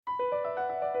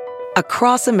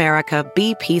Across America,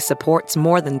 BP supports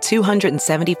more than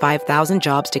 275,000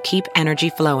 jobs to keep energy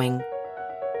flowing.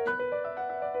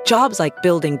 Jobs like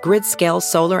building grid-scale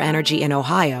solar energy in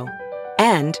Ohio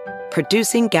and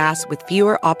producing gas with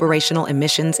fewer operational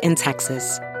emissions in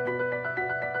Texas.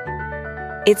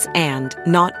 It's and,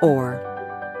 not or.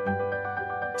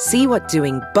 See what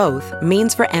doing both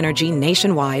means for energy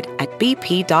nationwide at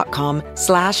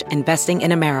bp.com/investing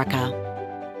in America.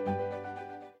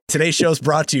 Today's show is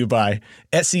brought to you by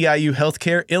SEIU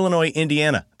Healthcare, Illinois,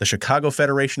 Indiana, the Chicago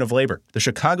Federation of Labor, the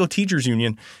Chicago Teachers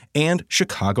Union, and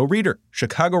Chicago Reader.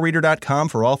 ChicagoReader.com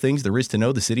for all things there is to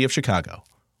know the city of Chicago.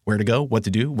 Where to go, what to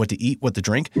do, what to eat, what to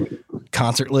drink,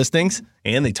 concert listings,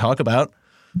 and they talk about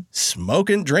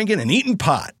smoking, drinking, and eating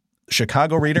pot.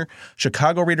 Chicago Reader,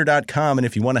 ChicagoReader.com, and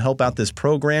if you want to help out this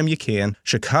program, you can.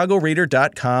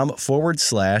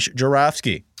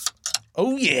 ChicagoReader.com/Jarofsky.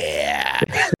 Oh, yeah.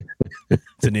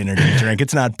 It's an energy drink.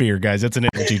 It's not beer, guys. It's an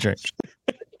energy drink.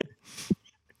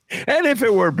 And if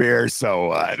it were beer, so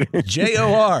what?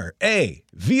 JORA,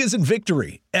 V as in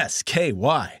victory,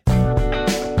 SKY.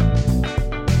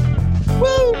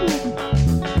 Woo!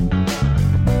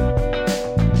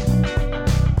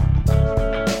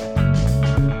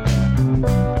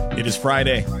 It is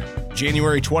Friday,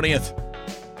 January 20th,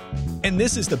 and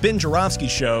this is the Ben Jarofsky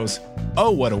Show's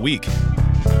Oh, What a Week.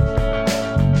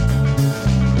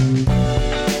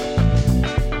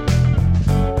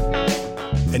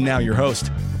 And now your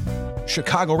host,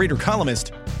 Chicago Reader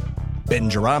columnist, Ben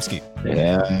Jarofsky.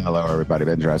 Yeah, hello everybody,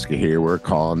 Ben Jarofsky here. We're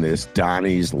calling this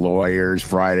Donnie's Lawyers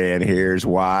Friday, and here's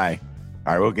why.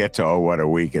 All right, we'll get to Oh, What a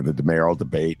Week in the Mayoral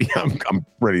debate. I'm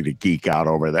ready to geek out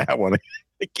over that one.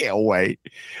 I can't wait.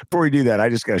 Before we do that, I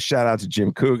just got a shout out to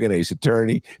Jim Coogan, ace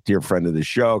attorney, dear friend of the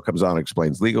show, comes on and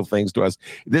explains legal things to us.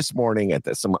 This morning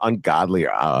at some ungodly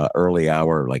early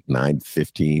hour, like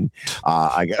 9:15,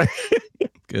 I got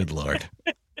Good Lord.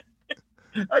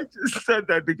 I just said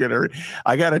that to get her.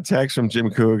 I got a text from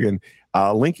Jim Coogan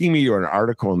linking me to an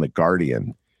article in The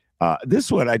Guardian. This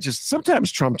one,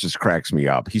 sometimes Trump just cracks me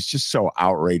up. He's just so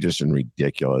outrageous and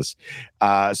ridiculous.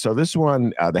 So this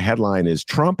one, the headline is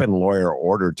Trump and lawyer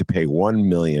ordered to pay $1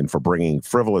 million for bringing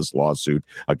frivolous lawsuit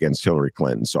against Hillary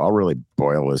Clinton. So I'll really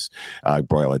boil it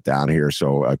down here.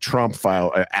 So Trump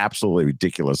filed an absolutely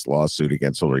ridiculous lawsuit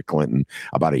against Hillary Clinton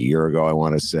about a year ago, I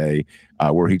want to say,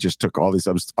 where he just took all these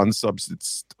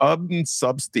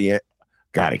unsubstantiated,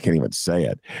 God, I can't even say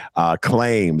it,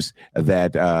 claims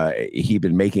that he'd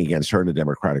been making against her and the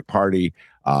Democratic Party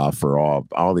for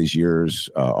all these years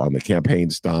on the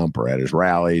campaign stump or at his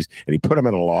rallies. And he put him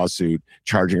in a lawsuit,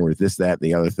 charging him with this, that, and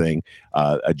the other thing.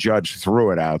 A judge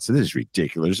threw it out. So this is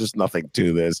ridiculous. There's just nothing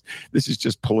to this. This is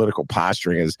just political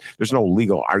posturing. There's no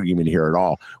legal argument here at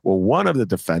all. Well, one of the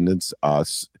defendants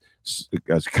did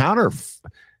a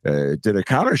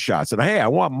counter shot, said, hey, I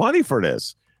want money for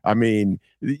this. I mean,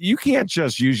 you can't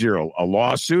just use a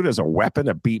lawsuit as a weapon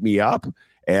to beat me up.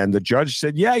 And the judge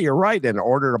said, yeah, you're right, and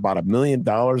ordered about $1 million,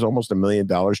 almost $1 million.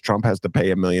 Trump has to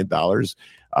pay $1 million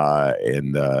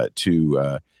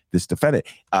to this defendant.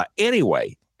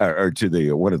 Anyway, or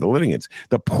to one of the litigants.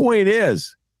 The point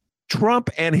is,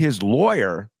 Trump and his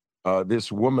lawyer,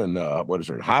 this woman,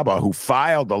 Haba, who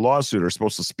filed the lawsuit, are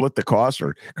supposed to split the cost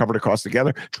or cover the cost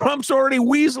together. Trump's already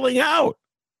weaseling out.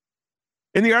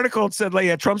 In the article, it said,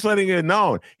 Trump's letting it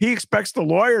known. He expects the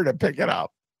lawyer to pick it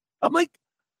up. I'm like,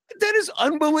 that is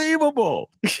unbelievable.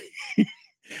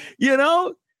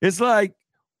 It's like,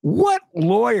 what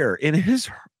lawyer in his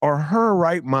or her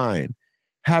right mind,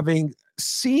 having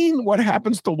seen what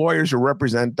happens to lawyers who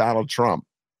represent Donald Trump,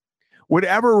 would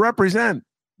ever represent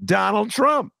Donald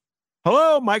Trump?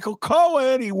 Hello, Michael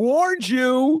Cohen. He warned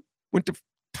you, went to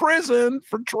prison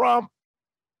for Trump.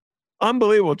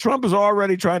 Unbelievable. Trump is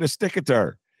already trying to stick it to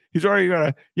her. He's already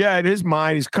going to, in his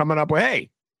mind, he's coming up with, hey,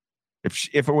 if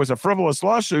it was a frivolous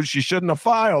lawsuit, she shouldn't have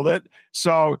filed it.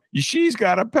 So she's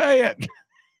got to pay it.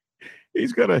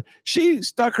 She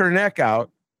stuck her neck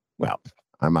out. Well,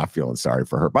 I'm not feeling sorry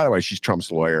for her. By the way, she's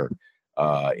Trump's lawyer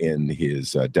in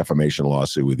his defamation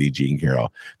lawsuit with E. Jean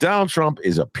Carroll. Donald Trump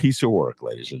is a piece of work,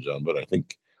 ladies and gentlemen. I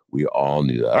think we all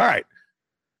knew that. All right.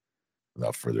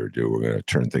 Without further ado, we're going to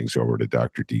turn things over to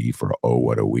Dr. D for Oh,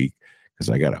 What a Week, because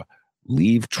I got to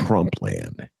leave Trump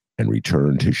land and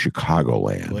return to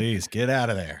Chicagoland. Please get out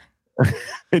of there.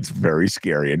 It's very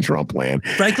scary in Trump land.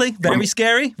 Frankly, very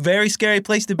scary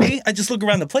place to be. I just look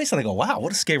around the place and I go, wow,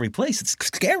 what a scary place. It's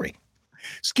scary.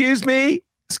 Excuse me.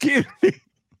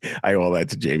 I owe that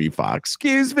to Jamie Foxx.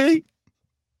 Excuse me.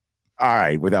 All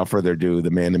right, without further ado, the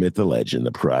man, the myth, the legend,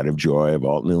 the pride of joy of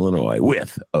Alton, Illinois,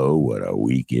 with Oh, What a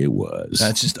Week It Was.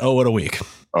 That's just Oh, What a Week.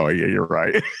 Oh, yeah, you're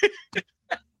right.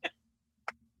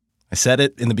 I said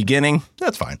it in the beginning.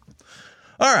 That's fine.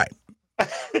 All right.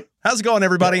 How's it going,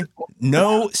 everybody?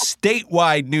 No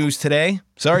statewide news today.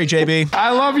 Sorry, JB. I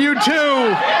love you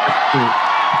too.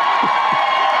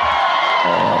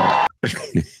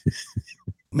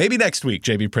 Maybe next week,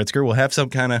 JB Pritzker, we'll have some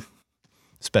kind of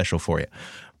special for you.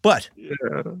 But,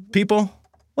 people,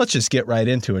 let's just get right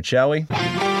into it, shall we?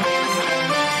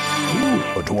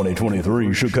 A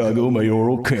 2023 Chicago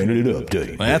mayoral candidate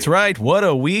update. That's right. What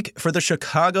a week for the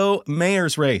Chicago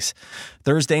mayor's race.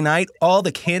 Thursday night, all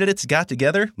the candidates got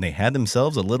together and they had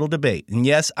themselves a little debate. And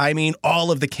yes, I mean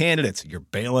all of the candidates. You're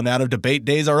bailing out of debate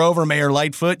days are over, Mayor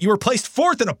Lightfoot. You were placed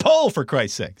fourth in a poll, for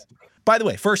Christ's sakes. By the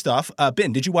way, first off,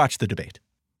 Ben, did you watch the debate?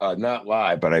 Not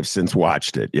live, but I've since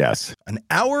watched it, yes. An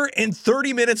hour and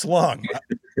 30 minutes long.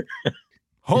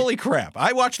 Holy crap.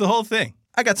 I watched the whole thing.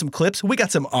 I got some clips. We got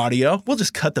some audio. We'll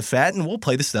just cut the fat and we'll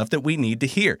play the stuff that we need to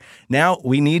hear. Now,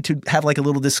 we need to have like a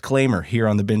little disclaimer here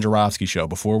on the Ben Joravsky Show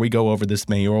before we go over this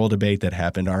mayoral debate that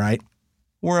happened, all right?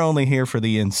 We're only here for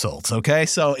the insults, okay?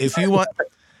 So if you want,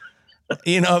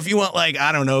 if you want like,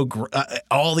 I don't know,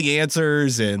 all the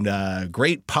answers and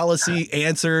great policy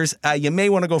answers, you may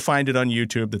want to go find it on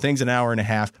YouTube. The thing's an hour and a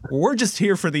half. We're just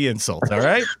here for the insults, all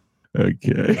right?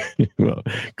 Okay. Well,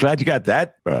 glad you got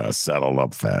that settled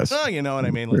up fast. Oh, you know what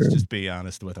I mean? Let's just be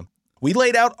honest with them. We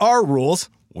laid out our rules.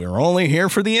 We're only here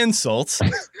for the insults.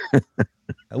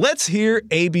 Let's hear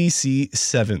ABC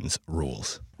 7's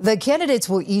rules. The candidates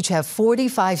will each have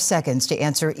 45 seconds to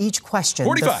answer each question.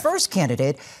 45. The first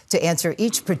candidate to answer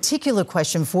each particular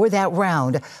question for that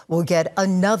round will get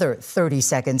another 30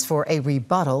 seconds for a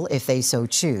rebuttal if they so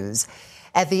choose.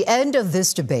 At the end of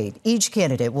this debate, each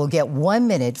candidate will get 1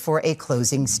 minute for a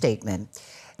closing statement.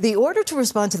 The order to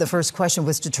respond to the first question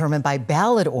was determined by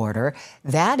ballot order.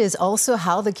 That is also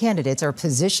how the candidates are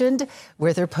positioned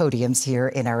with their podiums here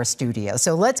in our studio.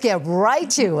 So let's get right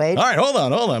to it. All right, hold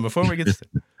on. Before we get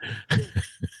started.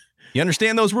 You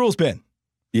understand those rules, Ben?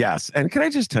 Yes. And can I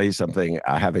just tell you something?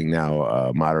 Having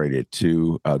now moderated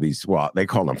two of these, well, they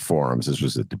call them forums. This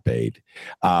was a debate.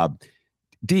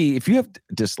 D, if you have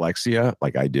dyslexia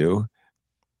like I do,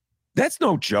 that's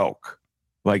no joke.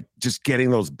 Like just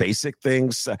getting those basic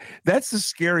things. That's the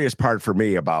scariest part for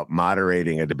me about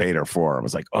moderating a debate or forum.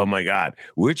 It's like, oh my God,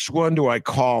 which one do I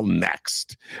call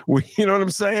next? You know what I'm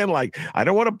saying? Like, I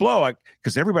don't want to blow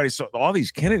because all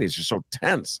these candidates are so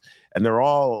tense and they're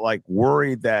all like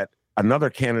worried that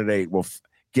another candidate will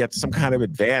get some kind of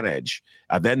advantage.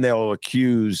 Then they'll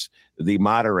accuse the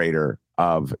moderator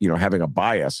of having a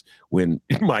bias, when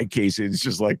in my case it's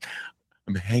just like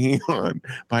I'm hanging on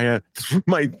by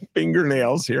my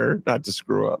fingernails here not to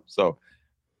screw up. So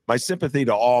my sympathy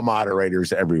to all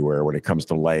moderators everywhere when it comes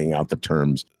to laying out the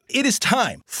terms. It is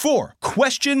time for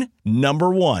question number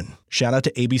 1. Shout out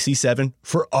to ABC 7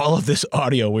 for all of this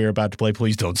audio we're about to play.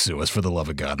 Please don't sue us, for the love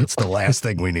of God. That's the last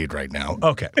thing we need right now.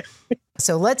 Okay.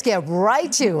 So let's get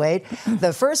right to it.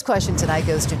 The first question tonight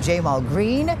goes to Jamal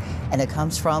Green, and it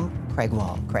comes from Craig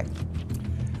Wall. Craig.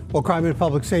 Well, crime and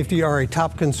public safety are a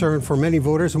top concern for many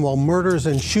voters, and while murders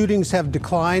and shootings have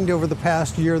declined over the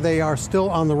past year, they are still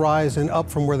on the rise and up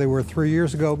from where they were 3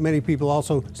 years ago. Many people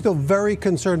also still very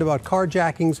concerned about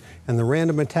carjackings and the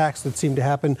random attacks that seem to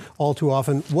happen all too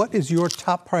often. What is your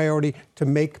top priority to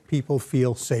make people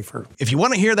feel safer? If you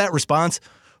want to hear that response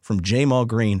from Jamal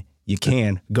Green, you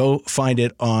can go find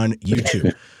it on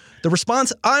YouTube. The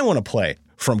response I want to play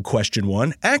from question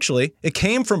 1, actually, it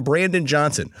came from Brandon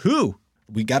Johnson, who,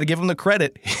 we got to give him the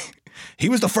credit. He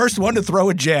was the first one to throw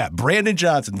a jab. Brandon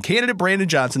Johnson, candidate Brandon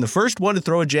Johnson, the first one to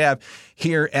throw a jab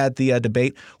here at the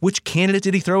debate. Which candidate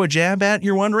did he throw a jab at,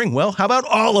 you're wondering? Well, how about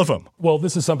all of them? Well,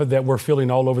 this is something that we're feeling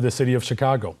all over the city of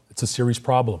Chicago. It's a serious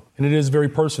problem, and it is very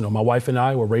personal. My wife and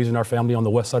I were raising our family on the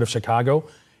west side of Chicago,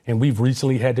 and we've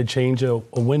recently had to change a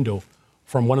window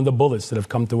from one of the bullets that have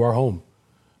come through our home.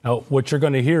 Now, what you're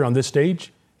going to hear on this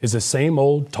stage is the same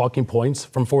old talking points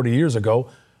from 40 years ago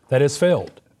that has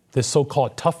failed. This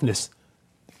so-called toughness.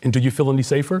 And do you feel any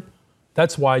safer?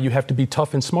 That's why you have to be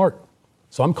tough and smart.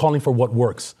 So I'm calling for what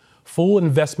works. Full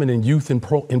investment in youth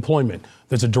employment.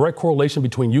 There's a direct correlation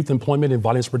between youth employment and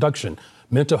violence reduction,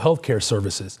 mental health care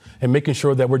services, and making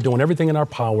sure that we're doing everything in our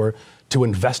power to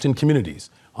invest in communities.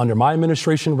 Under my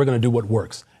administration, we're going to do what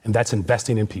works, and that's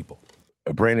investing in people.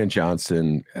 Brandon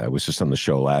Johnson was just on the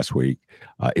show last week,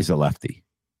 is a lefty.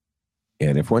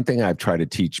 And if one thing I've tried to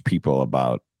teach people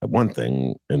about one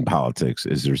thing in politics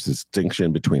is there's a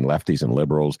distinction between lefties and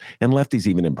liberals, and lefties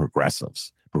even in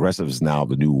progressives. Progressives is now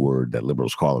the new word that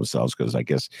liberals call themselves, because I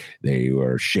guess they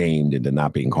were shamed into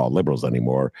not being called liberals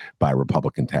anymore by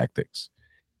Republican tactics.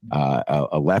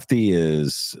 A lefty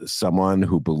is someone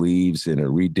who believes in a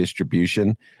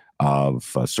redistribution of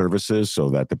services so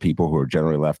that the people who are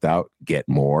generally left out get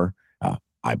more.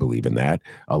 I believe in that.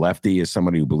 A lefty is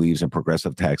somebody who believes in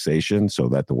progressive taxation so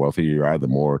that the wealthier you are, the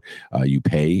more you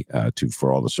pay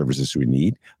for all the services we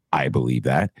need. I believe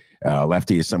that.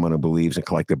 Lefty is someone who believes in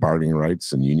collective bargaining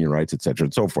rights and union rights, et cetera,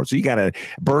 and so forth. So you got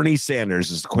Bernie Sanders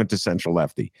is the quintessential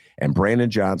lefty, and Brandon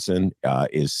Johnson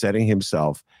is setting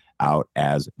himself out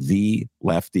as the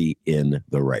lefty in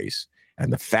the race.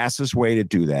 And the fastest way to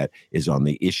do that is on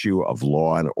the issue of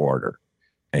law and order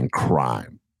and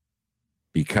crime.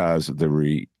 Because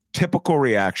the typical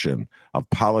reaction of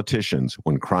politicians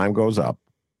when crime goes up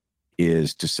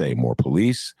is to say more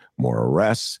police, more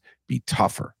arrests, be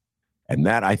tougher. And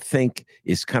that, I think,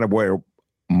 is kind of where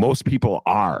most people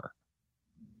are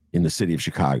in the city of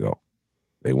Chicago.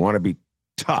 They want to be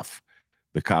tough,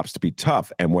 the cops to be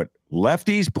tough. And what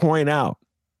lefties point out,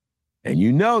 and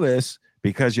you know this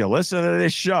because you listen to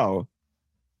this show,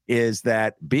 is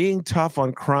that being tough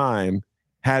on crime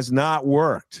has not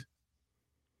worked.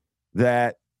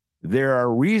 That there are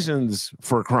reasons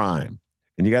for crime,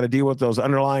 and you got to deal with those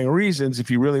underlying reasons if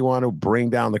you really want to bring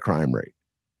down the crime rate.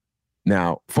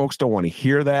 Now, folks don't want to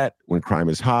hear that when crime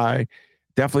is high.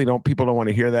 People don't want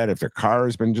to hear that if their car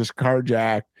has been just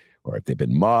carjacked, or if they've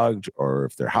been mugged, or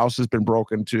if their house has been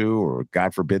broken to, or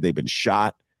God forbid they've been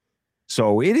shot.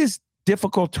 So it is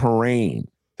difficult terrain,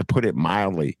 to put it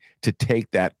mildly, to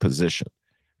take that position.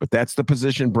 But that's the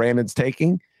position Brandon's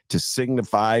taking, to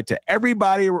signify to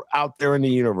everybody out there in the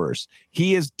universe,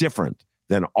 he is different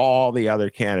than all the other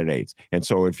candidates. And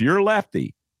so if you're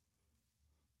lefty,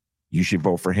 you should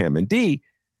vote for him. And D,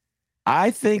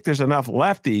 I think there's enough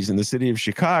lefties in the city of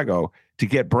Chicago to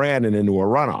get Brandon into a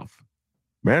runoff.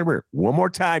 Remember, one more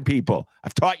time, people,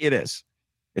 I've taught you this.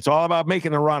 It's all about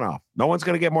making a runoff. No one's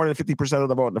going to get more than 50% of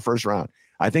the vote in the first round.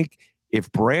 I think if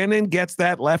Brandon gets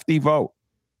that lefty vote,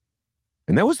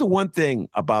 and that was the one thing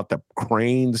about the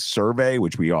Cranes survey,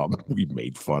 which we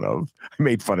made fun of. I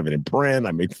made fun of it in print.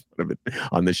 I made fun of it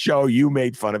on the show. You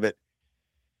made fun of it.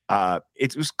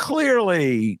 It was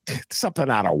clearly something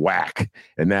out of whack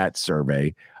in that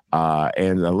survey.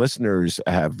 And the listeners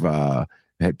had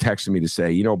texted me to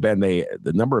say, Ben,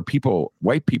 the number of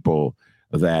white people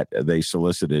that they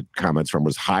solicited comments from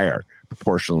was higher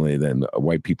proportionally than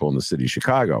white people in the city of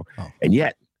Chicago. Oh. And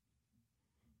yet,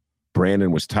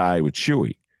 Brandon was tied with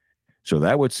Chewy. So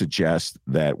that would suggest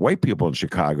that white people in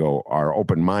Chicago are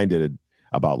open-minded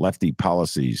about lefty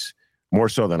policies more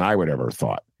so than I would ever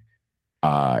thought.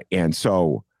 And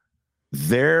so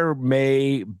there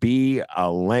may be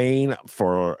a lane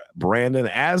for Brandon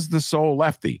as the sole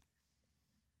lefty.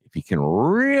 If he can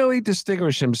really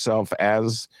distinguish himself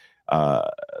as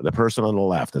the person on the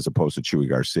left as opposed to Chewy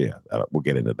Garcia. We'll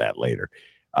get into that later.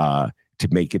 To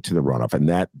make it to the runoff. And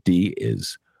that, D,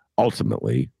 is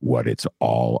ultimately what it's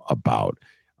all about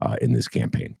in this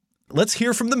campaign. Let's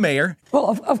hear from the mayor.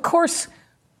 Well, of course,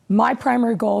 my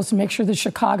primary goal is to make sure that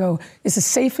Chicago is the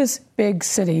safest big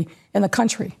city in the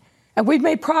country. And we've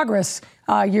made progress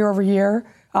year over year,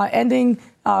 ending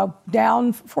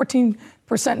down 14%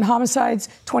 in homicides,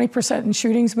 20% in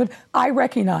shootings. But I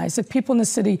recognize that people in the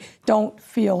city don't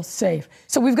feel safe.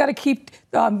 So we've got to keep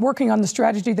working on the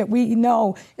strategy that we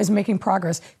know is making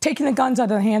progress, taking the guns out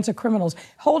of the hands of criminals,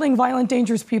 holding violent,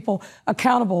 dangerous people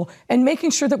accountable, and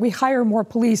making sure that we hire more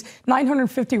police.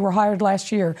 950 were hired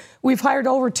last year. We've hired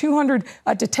over 200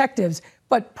 detectives.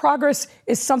 But progress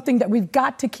is something that we've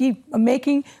got to keep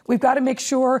making. We've got to make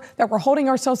sure that we're holding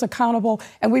ourselves accountable,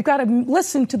 and we've got to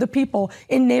listen to the people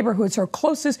in neighborhoods who are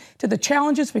closest to the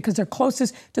challenges because they're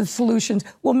closest to the solutions.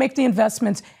 We'll make the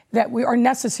investments that are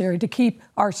necessary to keep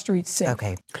our streets safe.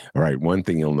 Okay. All right. One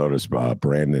thing you'll notice,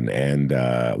 Brandon and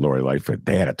Lori Lightfoot,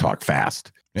 they had to talk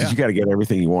fast. Yeah. You got to get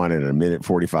everything you want in a minute,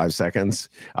 45 seconds.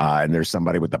 And there's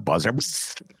somebody with the buzzer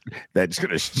that's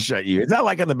going to shut you. It's not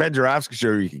like on the Ben Joravsky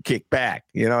show you can kick back.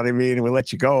 You know what I mean? And we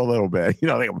let you go a little bit. They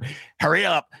go, hurry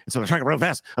up. And so they're talking real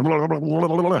fast. And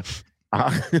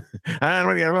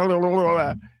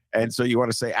so you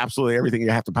want to say absolutely everything you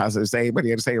have to possibly say, but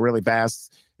you have to say it really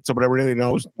fast so nobody really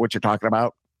knows what you're talking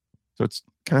about. So it's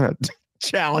kind of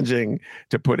challenging,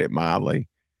 to put it mildly.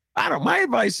 I don't. My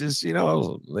advice is,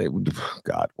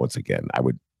 God, once again,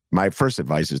 my first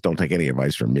advice is don't take any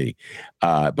advice from me.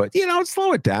 But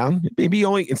slow it down. Maybe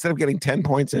only, instead of getting 10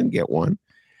 points in, get one.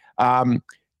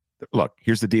 Look,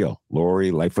 here's the deal.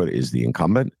 Lori Lightfoot is the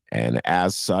incumbent, and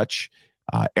as such,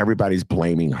 everybody's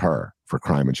blaming her for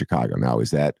crime in Chicago. Now,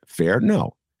 is that fair?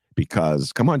 No,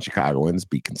 because come on, Chicagoans,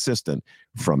 be consistent.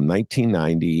 From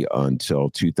 1990 until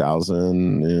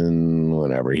 2000 and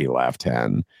whatever he left,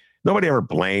 10. Nobody ever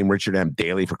blamed Richard M.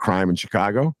 Daley for crime in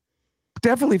Chicago.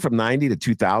 Definitely from 90 to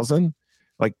 2000.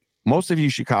 Like, most of you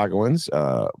Chicagoans,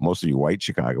 most of you white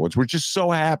Chicagoans, we're just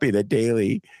so happy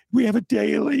that we have a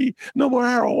Daley. No more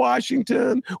Harold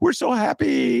Washington. We're so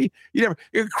happy.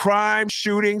 Crime,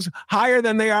 shootings, higher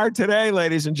than they are today,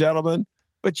 ladies and gentlemen.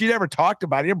 But you never talked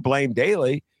about it. You blame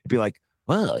Daley. You'd be like,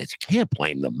 well, you can't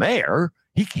blame the mayor.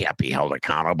 He can't be held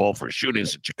accountable for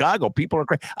shootings in Chicago. People are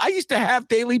crazy. I used to have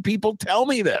Daley people tell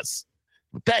me this.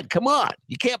 Dad, come on.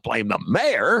 You can't blame the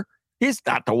mayor. He's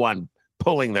not the one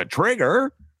pulling the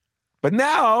trigger. But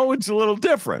now it's a little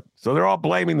different. So they're all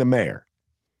blaming the mayor.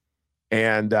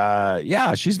 And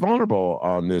she's vulnerable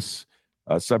on this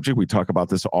subject. We talk about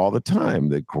this all the time.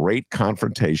 The great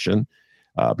confrontation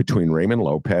between Raymond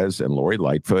Lopez and Lori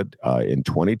Lightfoot in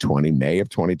 2020, May of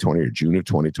 2020 or June of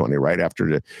 2020, right after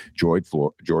the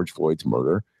George Floyd's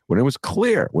murder, when it was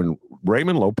clear, when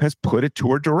Raymond Lopez put it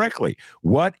to her directly,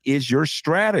 what is your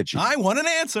strategy? I want an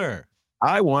answer.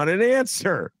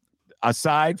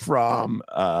 Aside from,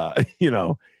 the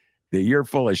you're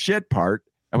full of shit part,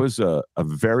 that was a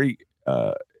very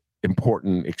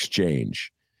important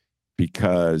exchange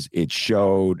because it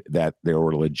showed that there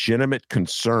were legitimate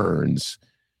concerns,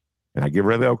 and I give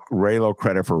Raylo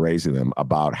credit for raising them,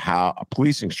 about how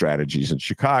policing strategies in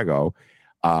Chicago,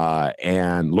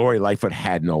 and Lori Lightfoot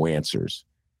had no answers.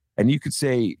 And you could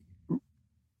say,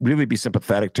 really be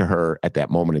sympathetic to her at that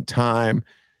moment in time.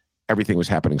 Everything was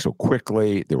happening so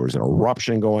quickly. There was an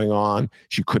eruption going on.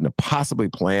 She couldn't have possibly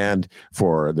planned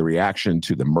for the reaction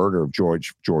to the murder of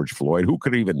George Floyd. Who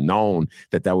could have even known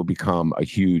that would become a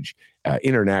huge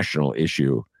international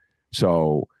issue?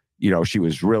 So, she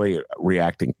was really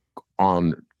reacting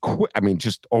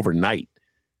just overnight.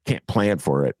 Can't plan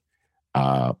for it.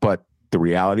 But the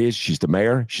reality is she's the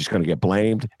mayor. She's going to get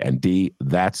blamed. And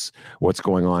that's what's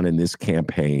going on in this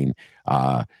campaign.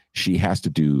 She has to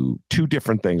do two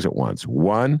different things at once.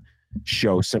 One,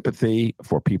 show sympathy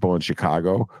for people in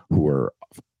Chicago who are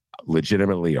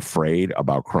legitimately afraid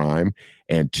about crime.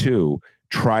 And two,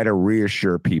 try to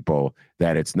reassure people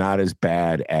that it's not as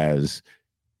bad as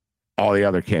all the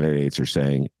other candidates are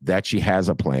saying, that she has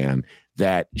a plan,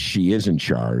 that she is in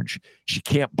charge. She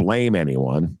can't blame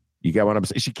anyone. You get what I'm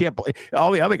saying? She can't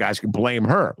all the other guys can blame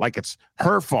her, like it's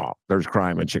her fault there's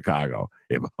crime in Chicago.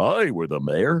 If I were the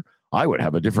mayor, I would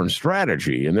have a different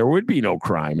strategy and there would be no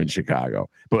crime in Chicago.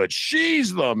 But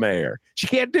she's the mayor. She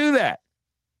can't do that.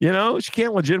 She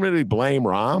can't legitimately blame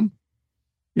Rahm.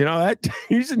 That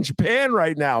he's in Japan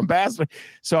right now, ambassador.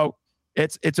 So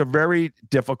it's a very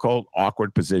difficult,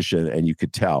 awkward position. And you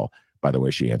could tell by the way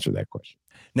she answered that question.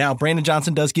 Now, Brandon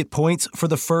Johnson does get points for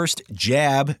the first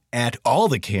jab at all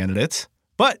the candidates,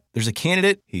 but there's a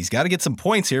candidate. He's got to get some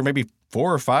points here, maybe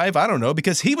 4 or 5, I don't know,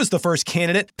 because he was the first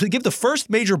candidate to give the first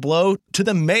major blow to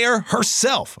the mayor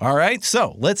herself. All right,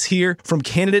 so let's hear from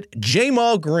candidate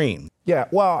Jamal Green. Yeah,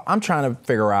 well, I'm trying to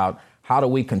figure out how do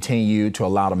we continue to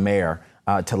allow the mayor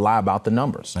to lie about the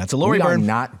numbers. That's a Lori We are burn.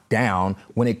 not down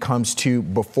when it comes to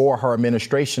before her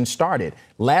administration started.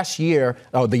 Last year,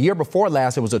 the year before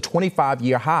last, it was a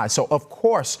 25-year high. So, of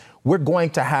course, we're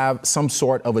going to have some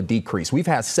sort of a decrease. We've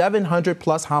had 700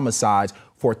 plus homicides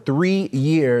for 3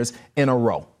 years in a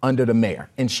row under the mayor.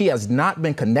 And she has not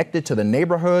been connected to the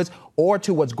neighborhoods or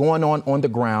to what's going on the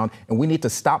ground. And we need to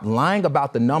stop lying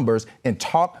about the numbers and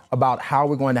talk about how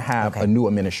we're going to have a new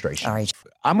administration. All right.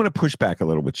 I'm going to push back a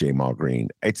little with Jamal Green.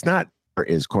 It's not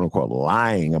is quote unquote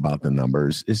lying about the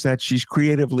numbers, is that she's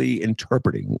creatively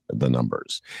interpreting the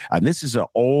numbers. And this is an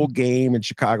old game in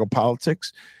Chicago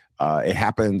politics. It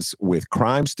happens with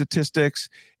crime statistics.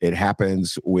 It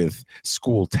happens with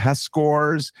school test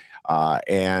scores.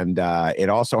 And it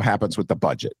also happens with the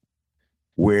budget,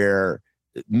 where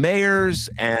mayors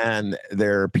and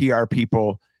their PR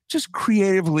people just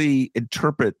creatively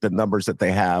interpret the numbers that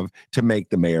they have to make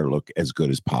the mayor look as good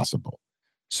as possible.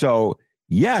 So,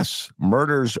 yes,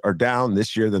 murders are down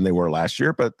this year than they were last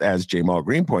year. But as Jamal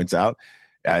Green points out,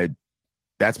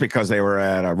 that's because they were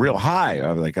at a real high.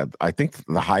 I think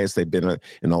the highest they've been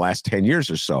in the last 10 years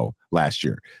or so last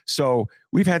year. So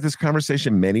we've had this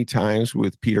conversation many times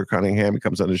with Peter Cunningham. He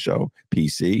comes on the show,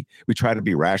 PC. We try to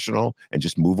be rational and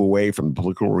just move away from the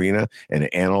political arena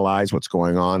and analyze what's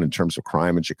going on in terms of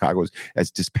crime in Chicago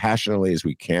as dispassionately as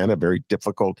we can. A very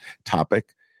difficult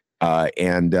topic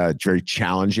and a very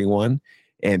challenging one.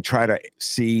 And try to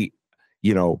see,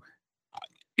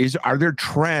 are there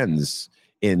trends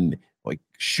in like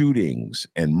shootings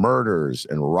and murders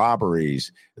and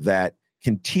robberies that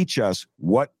can teach us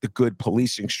what the good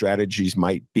policing strategies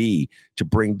might be to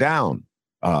bring down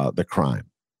the crime.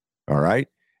 All right.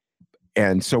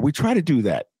 And so we try to do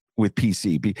that with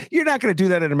PCB. You're not going to do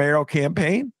that in a mayoral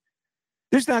campaign.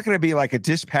 There's not going to be like a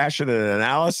dispassionate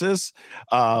analysis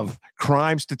of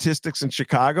crime statistics in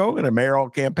Chicago in a mayoral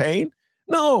campaign.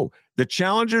 No, the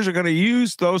challengers are going to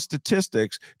use those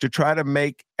statistics to try to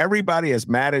make everybody as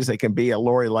mad as they can be at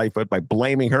Lori Lightfoot by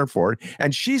blaming her for it.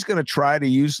 And she's going to try to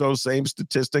use those same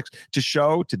statistics to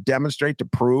show, to demonstrate, to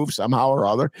prove somehow or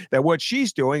other that what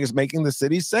she's doing is making the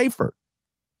city safer.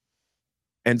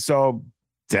 And so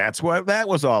that's what that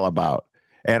was all about.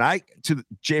 And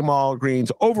Jamal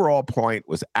Green's overall point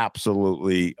was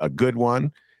absolutely a good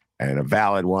one and a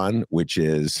valid one, which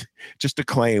is just to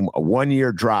claim a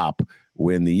 1-year drop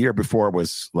when the year before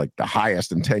was like the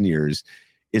highest in 10 years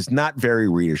is not very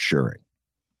reassuring.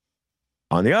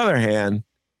 On the other hand,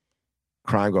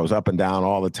 crime goes up and down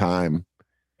all the time,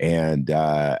 and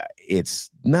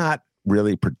it's not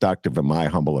really productive, in my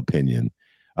humble opinion,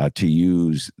 to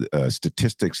use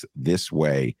statistics this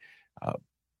way.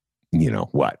 In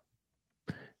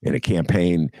a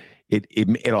campaign,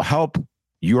 it'll help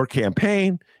your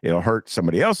campaign, it'll hurt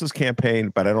somebody else's campaign,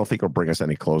 but I don't think it'll bring us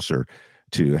any closer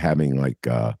to having like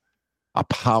a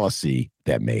policy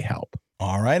that may help.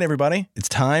 All right, everybody, it's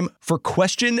time for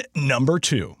question number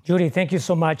 2. Judy, thank you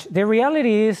so much. The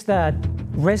reality is that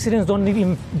residents don't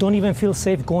even feel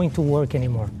safe going to work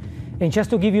anymore. And just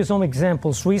to give you some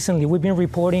examples, recently we've been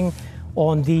reporting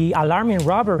on the alarming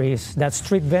robberies that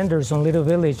street vendors on Little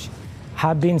Village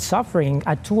have been suffering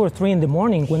at 2 or 3 in the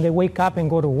morning when they wake up and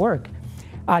go to work.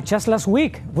 Just last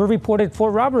week, we reported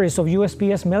 4 robberies of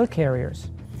USPS mail carriers.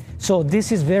 So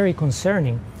this is very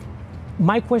concerning.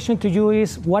 My question to you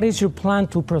is, what is your plan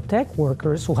to protect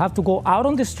workers who have to go out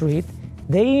on the street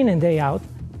day in and day out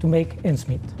to make ends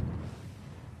meet?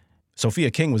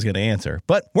 Sophia King was going to answer,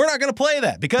 but we're not going to play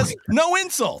that because no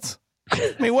insults.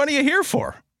 I mean, what are you here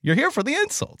for? You're here for the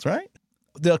insults, right?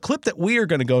 The clip that we are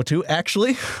going to go to,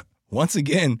 actually, once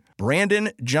again, Brandon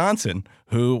Johnson,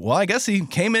 who, well, I guess he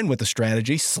came in with the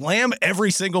strategy, slam every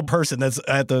single person that's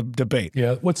at the debate.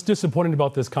 Yeah, what's disappointing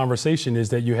about this conversation is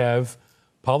that you have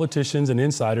politicians and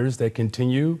insiders that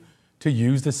continue to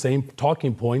use the same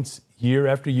talking points year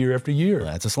after year after year.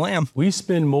 That's a slam. We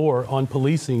spend more on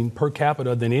policing per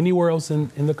capita than anywhere else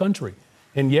in the country,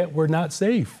 and yet we're not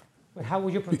safe. But how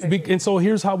would you protect And so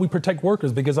here's how we protect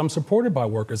workers, because I'm supported by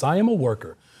workers. I am a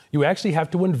worker. You actually have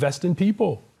to invest in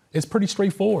people. It's pretty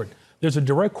straightforward. There's a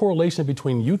direct correlation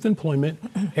between youth employment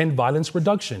and violence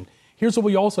reduction. Here's what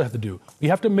we also have to do. We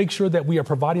have to make sure that we are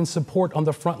providing support on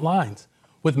the front lines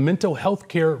with mental health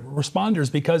care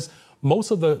responders, because most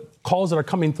of the calls that are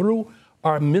coming through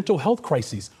are mental health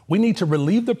crises. We need to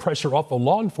relieve the pressure off of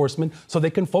law enforcement so they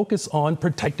can focus on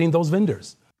protecting those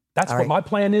vendors. That's what my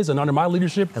plan is, and under my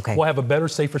leadership, we'll have a better,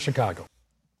 safer Chicago.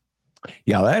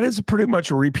 Yeah, that is pretty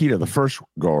much a repeat of the first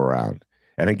go-around.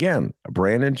 And again,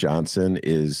 Brandon Johnson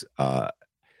is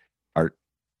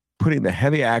putting the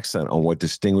heavy accent on what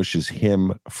distinguishes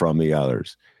him from the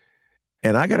others.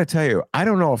 And I got to tell you, I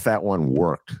don't know if that one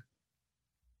worked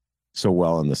so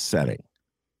well in the setting,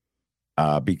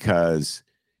 because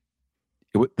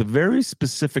the very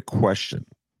specific question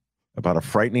about a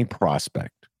frightening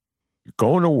prospect. You're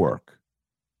going to work.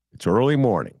 It's early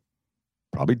morning,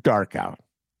 probably dark out,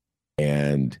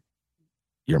 and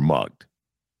you're mugged.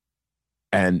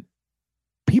 And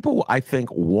people, I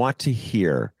think, want to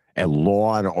hear a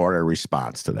law and order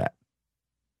response to that.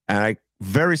 And I'm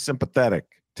very sympathetic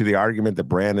to the argument that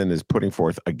Brandon is putting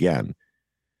forth again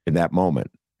in that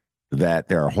moment, that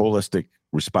there are holistic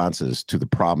responses to the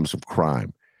problems of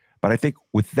crime. But I think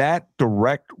with that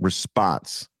direct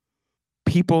response,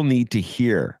 people need to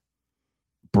hear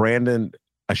Brandon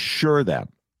assure them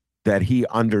that he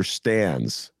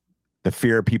understands the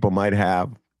fear people might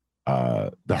have,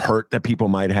 the hurt that people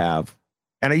might have.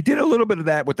 And he did a little bit of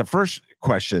that with the first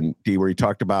question, D, where he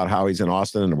talked about how he's in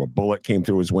Austin and a bullet came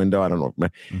through his window. I don't know.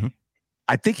 Mm-hmm.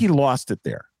 I think he lost it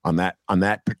there on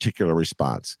that particular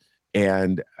response.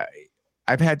 And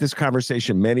I've had this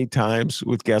conversation many times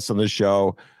with guests on the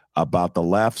show about the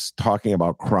left's talking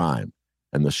about crime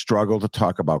and the struggle to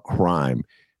talk about crime,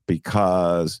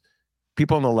 because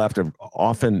people on the left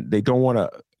they don't want to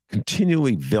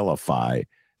continually vilify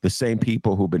the same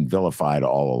people who've been vilified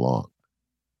all along.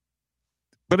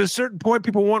 But at a certain point,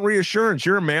 people want reassurance.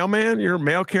 You're a mailman, you're a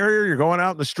mail carrier, you're going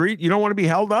out in the street, you don't want to be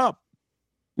held up,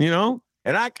 And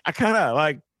I kind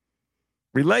of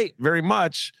relate very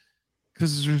much,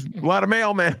 because there's a lot of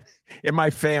mailmen in my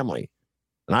family,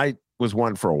 and I was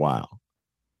one for a while.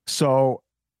 So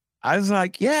I was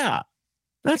like, yeah,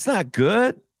 that's not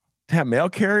good to have mail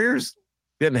carriers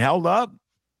getting held up.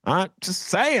 I'm just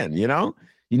saying, you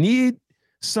need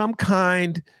some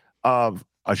kind of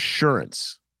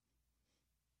assurance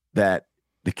that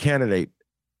the candidate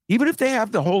even if they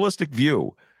have the holistic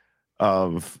view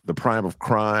of the problem with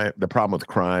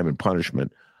crime and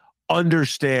punishment,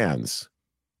 understands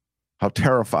how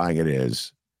terrifying it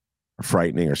is, or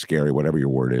frightening or scary, whatever your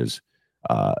word is,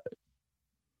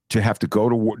 to have to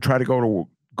try to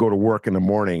go to work in the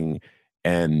morning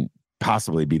and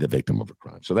possibly be the victim of a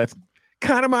crime. So that's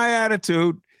kind of my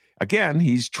attitude. Again,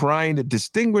 he's trying to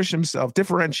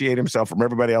differentiate himself from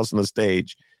everybody else on the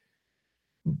stage,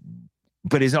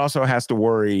 but he also has to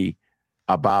worry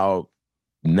about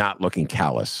not looking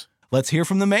callous. Let's hear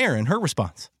from the mayor and her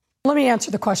response. Let me answer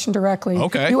the question directly.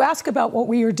 Okay. You ask about what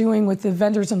we are doing with the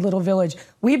vendors in Little Village.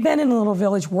 We've been in Little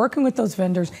Village working with those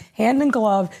vendors hand in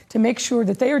glove to make sure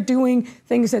that they are doing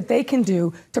things that they can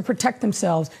do to protect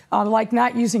themselves, like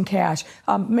not using cash,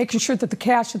 making sure that the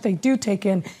cash that they do take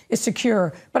in is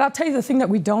secure. But I'll tell you the thing that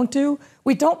we don't do.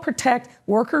 We don't protect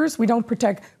workers. We don't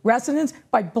protect residents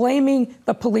by blaming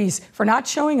the police for not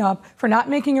showing up, for not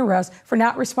making arrests, for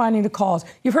not responding to calls.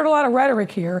 You've heard a lot of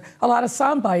rhetoric here, a lot of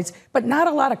sound bites, but not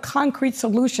a lot of concrete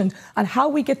solutions on how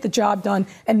we get the job done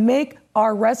and make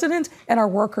our residents and our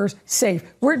workers safe.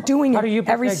 We're doing it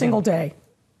every single day.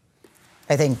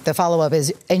 I think the follow-up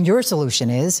is, and your solution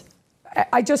is?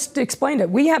 I just explained it.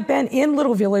 We have been in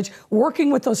Little Village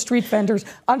working with those street vendors,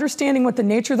 understanding what the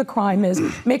nature of the crime is,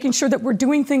 making sure that we're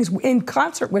doing things in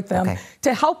concert with them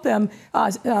to help them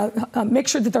make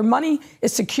sure that their money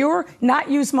is secure,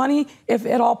 not use money, if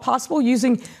at all possible,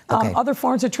 using other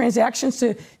forms of transactions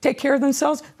to take care of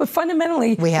themselves. But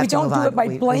fundamentally, we don't do it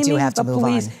by blaming the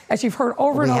police, as you've heard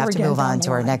over and over again. We have to move on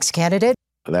to our next candidate.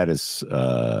 That's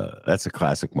a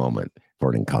classic moment for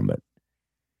an incumbent.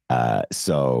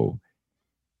 So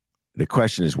the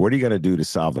question is, what are you going to do to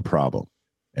solve the problem?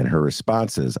 And her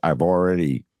response is, I've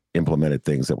already implemented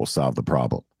things that will solve the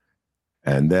problem.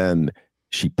 And then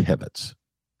she pivots.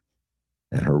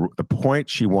 And the point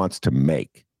she wants to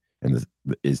make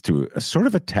is to sort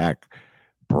of attack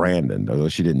Brandon, although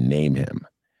she didn't name him.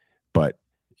 But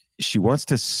she wants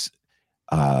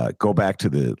to go back to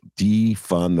the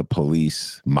defund the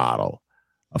police model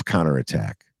of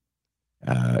counterattack,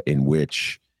 in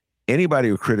which anybody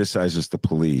who criticizes the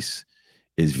police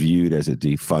is viewed as a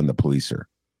defund the policer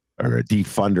or a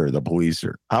defunder the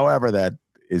policer, however that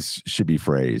should be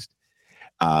phrased.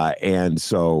 And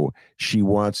so she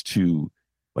wants to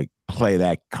play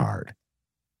that card.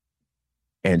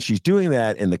 And she's doing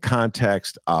that in the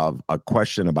context of a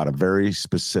question about a very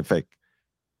specific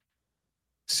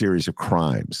series of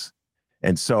crimes.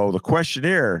 And so the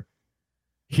questionnaire,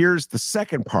 here's the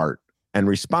second part and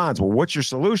responds, well, what's your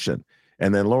solution?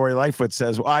 And then Lori Lightfoot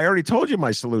says, well, I already told you my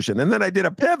solution. And then I did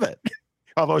a pivot,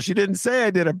 although she didn't say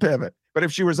I did a pivot. But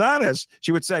if she was honest,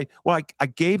 she would say, well, I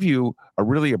gave you a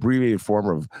really abbreviated form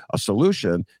of a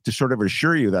solution to sort of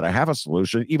assure you that I have a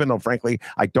solution, even though, frankly,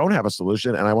 I don't have a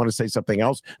solution. And I want to say something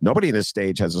else. Nobody in this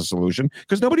stage has a solution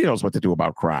because nobody knows what to do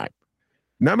about crime.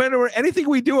 No matter anything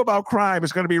we do about crime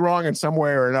is going to be wrong in some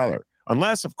way or another.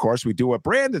 Unless, of course, we do what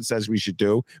Brandon says we should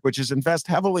do, which is invest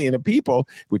heavily into people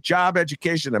with job,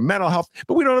 education, and mental health.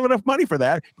 But we don't have enough money for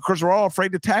that because we're all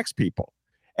afraid to tax people.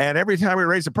 And every time we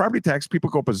raise the property tax, people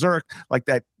go berserk, like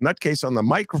that nutcase on the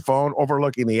microphone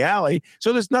overlooking the alley.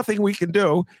 So there's nothing we can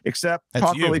do except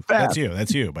talk really fast.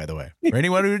 That's you, by the way. For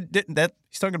anyone who didn't,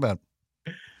 he's talking about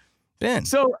Ben.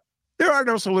 So there are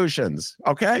no solutions.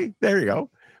 Okay, there you go.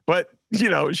 But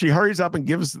she hurries up and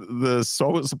gives the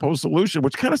supposed solution,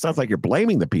 which kind of sounds like you're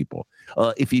blaming the people.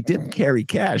 If you didn't carry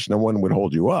cash, no one would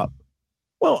hold you up.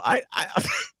 Well, I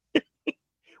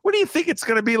what do you think it's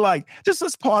going to be like? Just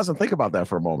let's pause and think about that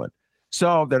for a moment.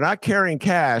 So they're not carrying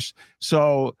cash.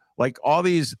 So all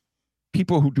these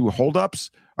people who do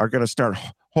holdups are going to start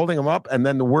holding them up, and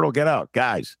then the word will get out.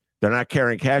 Guys, they're not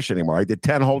carrying cash anymore. I did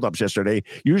 10 holdups yesterday.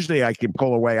 Usually I can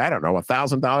pull away, I don't know,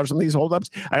 $1,000 from these holdups.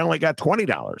 I only got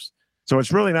 $20. So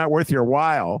it's really not worth your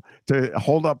while to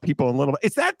hold up people in little.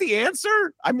 Is that the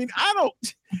answer?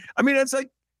 It's like,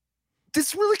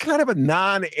 this really kind of a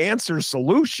non-answer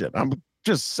solution. I'm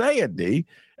just saying, D.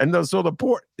 And so the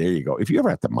poor, there you go. If you ever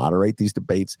have to moderate these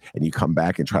debates and you come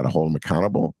back and try to hold them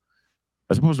accountable,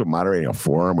 as opposed to moderating a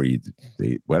forum where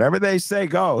whatever they say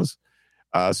goes.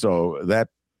 So that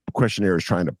questionnaire is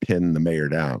trying to pin the mayor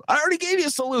down. I already gave you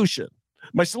a solution.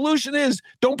 My solution is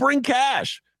don't bring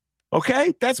cash.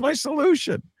 Okay, that's my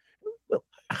solution.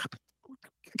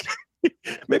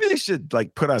 Maybe they should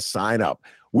put a sign up.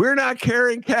 We're not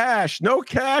carrying cash. No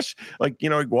cash.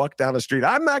 Walk down the street.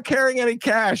 I'm not carrying any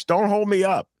cash. Don't hold me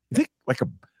up. You think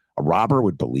a robber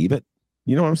would believe it?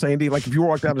 You know what I'm saying, D? If you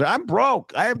walk down the street, I'm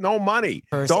broke. I have no money.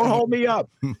 Don't hold me up.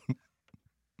 You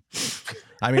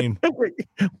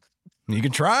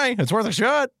can try. It's worth a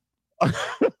shot.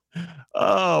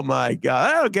 Oh my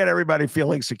God. That'll get everybody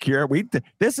feeling secure.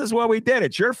 This is what we did.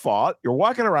 It's your fault. You're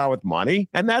walking around with money,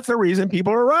 and that's the reason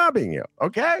people are robbing you.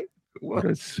 Okay? All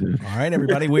right,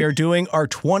 everybody. We are doing our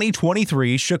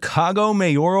 2023 Chicago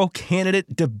mayoral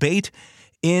candidate debate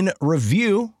in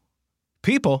review.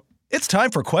 People, it's time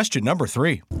for question number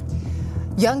 3.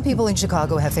 Young people in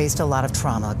Chicago have faced a lot of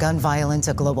trauma, gun violence,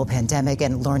 a global pandemic,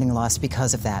 and learning loss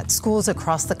because of that. Schools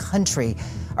across the country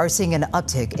are seeing an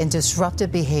uptick in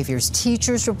disruptive behaviors.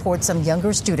 Teachers report some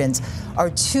younger students are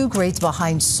 2 grades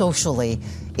behind socially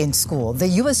in school. The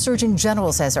U.S. Surgeon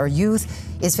General says our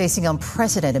youth is facing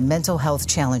unprecedented mental health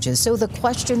challenges. So the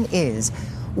question is,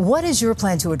 what is your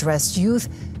plan to address youth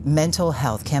mental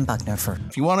health? Cam Buckner for.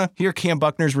 If you want to hear Cam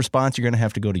Buckner's response, you're going to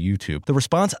have to go to YouTube. The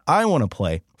response I want to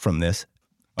play from this.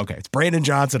 Okay, it's Brandon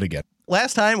Johnson again.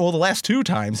 The last 2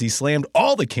 times he slammed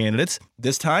all the candidates.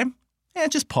 This time,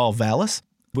 just Paul Vallis.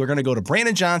 We're going to go to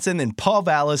Brandon Johnson, then Paul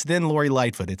Vallis, then Lori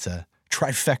Lightfoot. It's a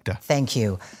trifecta. Thank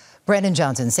you. Brandon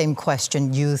Johnson, same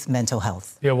question, youth mental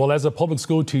health. Yeah, well, as a public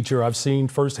school teacher, I've seen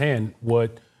firsthand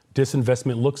what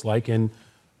disinvestment looks like and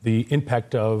the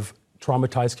impact of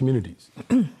traumatized communities.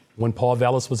 When Paul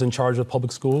Vallis was in charge of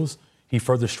public schools, he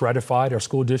further stratified our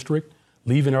school district,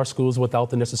 leaving our schools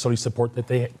without the necessary support that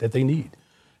they need.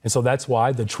 And so that's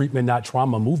why the Treatment Not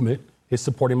Trauma movement is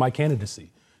supporting my candidacy,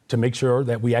 to make sure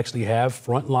that we actually have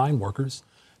frontline workers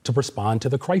to respond to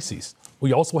the crises.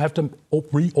 We also have to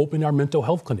reopen our mental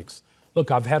health clinics.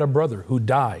 Look, I've had a brother who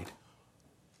died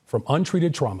from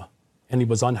untreated trauma, and he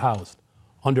was unhoused.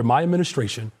 Under my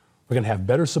administration, we're going to have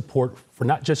better support for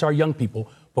not just our young people,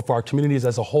 but for our communities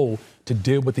as a whole to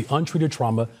deal with the untreated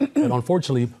trauma that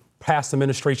unfortunately past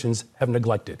administrations have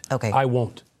neglected. Okay. I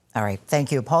won't. All right.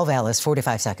 Thank you. Paul Vallis,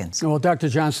 45 seconds. Well, Dr.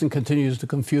 Johnson continues to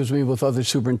confuse me with other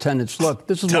superintendents. Look,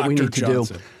 this is what we need to do.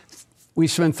 We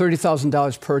spend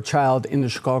 $30,000 per child in the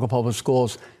Chicago public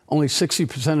schools. Only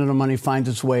 60% of the money finds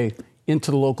its way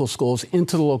into the local schools,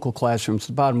 into the local classrooms.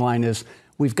 The bottom line is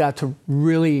we've got to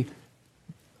really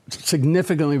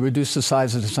significantly reduce the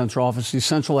size of the central office,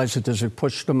 decentralize the district,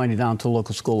 push the money down to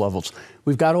local school levels.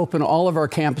 We've got to open all of our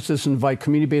campuses and invite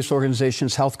community-based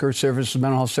organizations, healthcare services,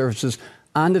 mental health services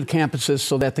onto the campuses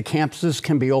so that the campuses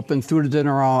can be open through the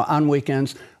dinner hour, on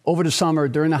weekends, over the summer,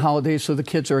 during the holidays, so the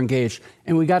kids are engaged.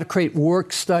 And we got to create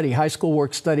high school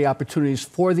work study opportunities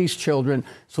for these children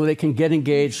so they can get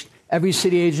engaged. Every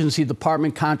city agency,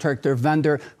 department, contractor,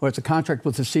 vendor, who has a contract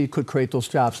with the city could create those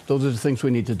jobs. Those are the things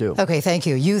we need to do. Okay, thank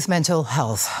you. Youth mental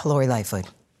health. Lori Lightfoot.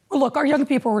 Well, look, our young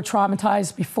people were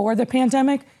traumatized before the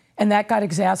pandemic, and that got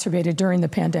exacerbated during the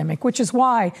pandemic, which is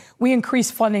why we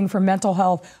increased funding for mental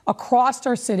health across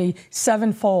our city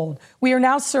 7-fold. We are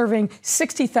now serving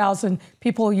 60,000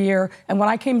 people a year, and when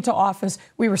I came to office,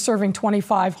 we were serving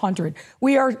 2,500.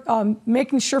 We are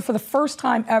making sure for the first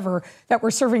time ever that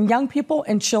we're serving young people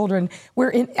and children. We're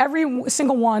in every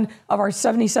single one of our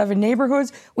 77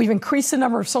 neighborhoods. We've increased the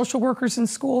number of social workers in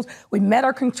schools. We met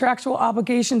our contractual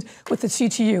obligations with the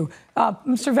CTU.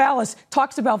 Mr. Vallis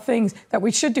talks about things that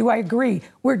we should do. I agree.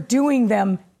 We're doing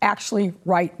them actually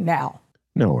right now.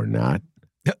 No, we're not.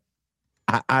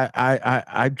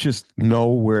 I just know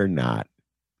we're not.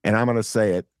 And I'm going to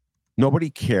say it. Nobody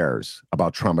cares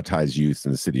about traumatized youth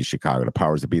in the city of Chicago, the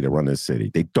powers that be that run this city.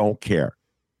 They don't care.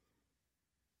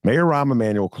 Mayor Rahm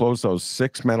Emanuel closed those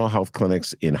 6 mental health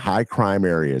clinics in high crime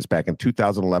areas back in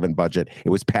 2011 budget. It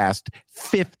was passed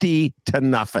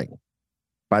 50-0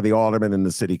 by the aldermen in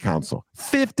the city council.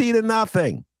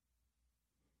 50-0.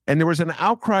 And there was an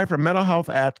outcry from mental health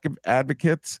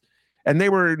advocates, and they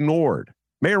were ignored.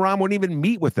 Mayor Rahm wouldn't even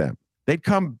meet with them. They'd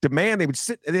come demand,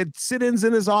 they'd sit-ins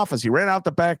in his office. He ran out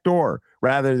the back door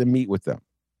rather than meet with them.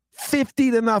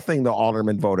 50-0, the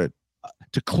aldermen voted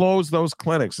to close those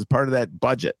clinics as part of that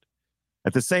budget.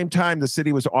 At the same time, the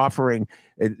city was offering,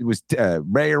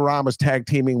 Mayor Rahm was tag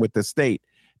teaming with the state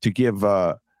to give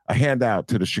a handout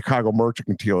to the Chicago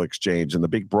Mercantile Exchange and the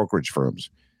big brokerage firms.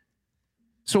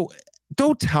 So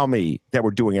don't tell me that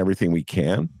we're doing everything we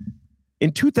can.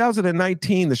 In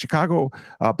 2019, the Chicago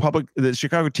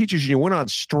Teachers Union went on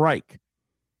strike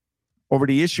over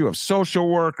the issue of social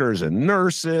workers and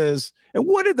nurses. And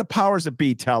what did the powers that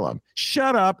be tell them?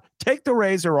 Shut up, take the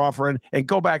raise they're offering, and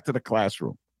go back to the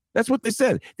classroom. That's what they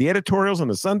said. The editorials in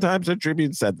the Sun-Times and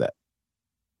Tribune said that.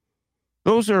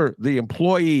 Those are the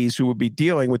employees who would be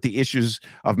dealing with the issues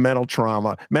of mental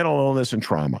illness and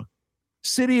trauma.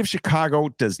 City of Chicago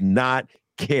does not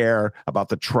care about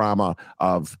the trauma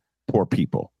of poor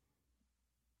people.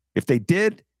 If they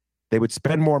did, they would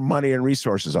spend more money and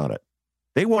resources on it.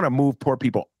 They want to move poor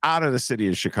people out of the city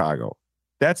of Chicago.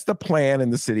 That's the plan in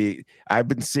the city I've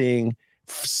been seeing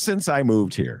since I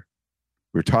moved here.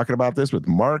 We were talking about this with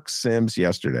Mark Sims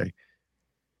yesterday.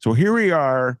 So here we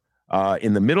are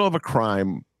in the middle of a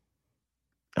crime.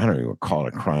 I don't even call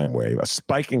it a crime wave, a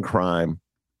spike in crime,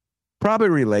 probably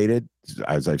related,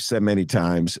 as I've said many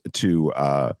times, to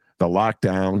the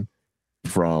lockdown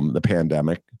from the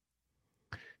pandemic.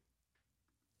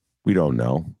 We don't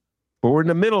know. But we're in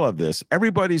the middle of this.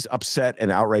 Everybody's upset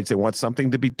and outraged. They want something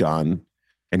to be done.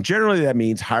 And generally that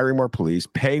means hiring more police,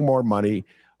 paying more money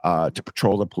to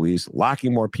patrol the police,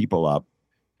 locking more people up.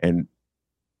 And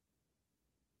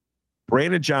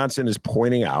Brandon Johnson is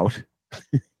pointing out,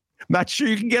 I'm not sure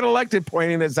you can get elected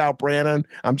pointing this out, Brandon.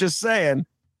 I'm just saying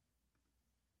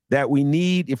that we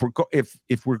need, if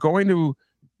we're going to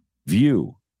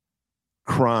view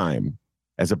crime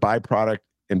as a byproduct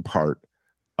in part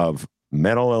of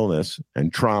mental illness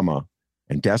and trauma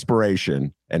and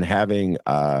desperation and having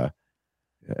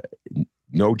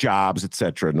no jobs,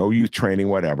 etc., no youth training,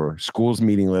 whatever, schools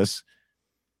meaningless,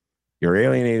 you're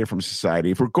alienated from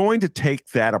society. If we're going to take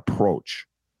that approach,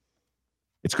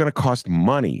 it's going to cost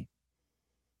money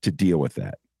to deal with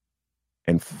that.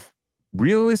 And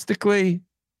realistically,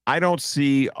 I don't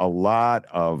see a lot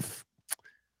of,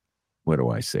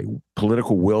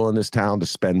 political will in this town to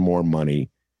spend more money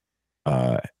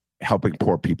helping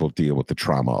poor people deal with the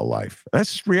trauma of life.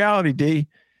 That's just reality, D.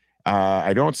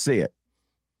 I don't see it.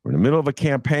 We're in the middle of a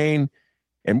campaign.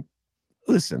 And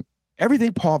listen,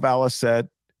 everything Paul Vallas said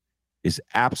is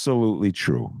absolutely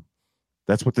true.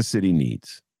 That's what the city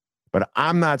needs. But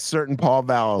I'm not certain Paul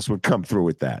Vallas would come through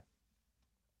with that.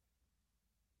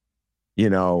 You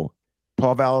know,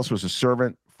 Paul Vallas was a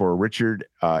servant for Richard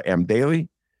M. Daley.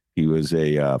 He was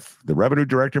the revenue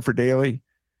director for Daley,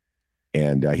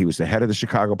 and he was the head of the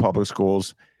Chicago Public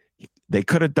Schools. They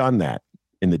could have done that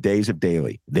in the days of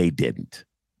Daley. They didn't.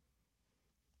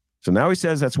 So now he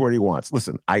says that's what he wants.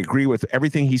 Listen, I agree with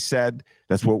everything he said.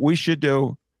 That's what we should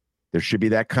do. There should be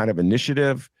that kind of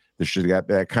initiative. There should be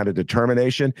that kind of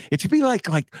determination. It should be like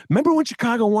remember when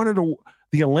Chicago wanted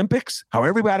the Olympics? How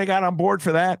everybody got on board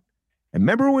for that? And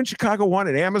remember when Chicago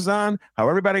wanted Amazon? How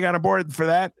everybody got on board for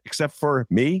that, except for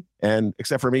me in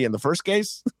the first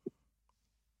case?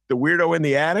 The weirdo in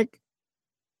the attic?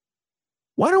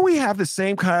 Why don't we have the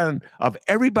same kind of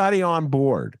everybody on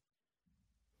board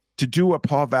to do what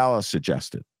Paul Vallas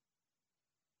suggested?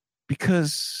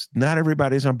 Because not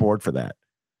everybody's on board for that.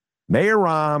 Mayor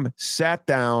Rahm sat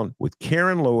down with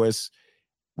Karen Lewis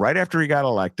right after he got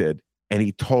elected, and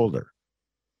he told her,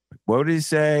 what did he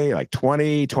say? Like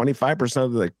 25%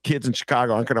 of the kids in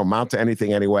Chicago aren't going to amount to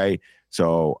anything anyway,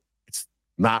 so it's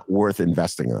not worth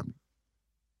investing in them.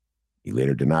 He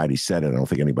later denied he said it. I don't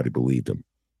think anybody believed him.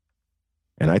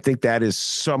 And I think that is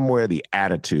somewhere the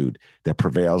attitude that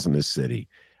prevails in this city.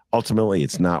 Ultimately,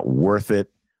 it's not worth it.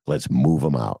 Let's move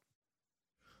them out.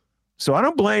 So I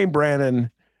don't blame Brandon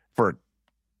for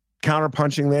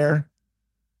counterpunching there,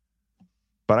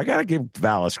 but I got to give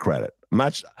Vallas credit.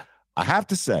 I have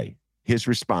to say, his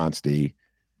response, D,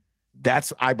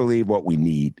 that's, I believe, what we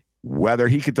need. Whether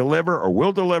he could deliver or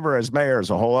will deliver as mayor is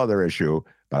a whole other issue,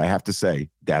 but I have to say,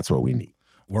 that's what we need.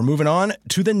 We're moving on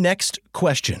to the next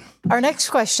question. Our next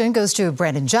question goes to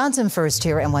Brandon Johnson first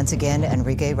here, and once again,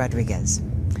 Enrique Rodriguez.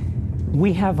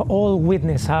 We have all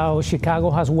witnessed how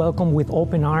Chicago has welcomed with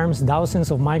open arms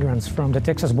thousands of migrants from the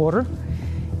Texas border.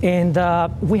 And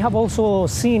we have also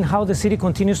seen how the city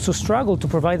continues to struggle to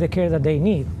provide the care that they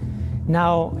need.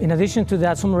 Now, in addition to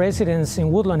that, some residents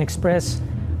in Woodland expressed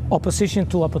opposition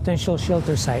to a potential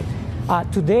shelter site.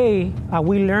 Today,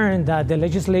 we learned that the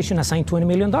legislation assigned $20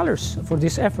 million for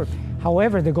this effort.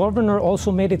 However, the governor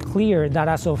also made it clear that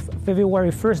as of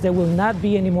February 1st, there will not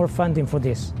be any more funding for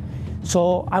this.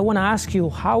 So I want to ask you,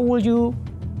 how will you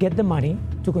get the money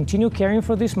to continue caring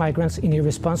for these migrants in a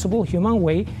responsible, human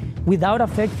way without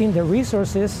affecting the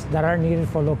resources that are needed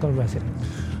for local residents?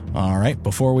 All right,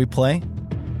 before we play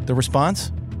the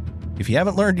response, if you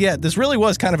haven't learned yet, this really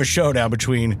was kind of a showdown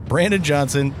between Brandon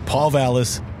Johnson, Paul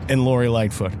Vallas, and Lori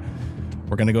Lightfoot.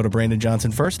 We're going to go to Brandon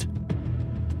Johnson first.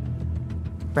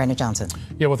 Brandon Johnson.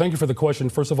 Yeah, well, thank you for the question.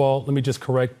 First of all, let me just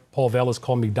correct. Paul Vallas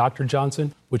called me Dr.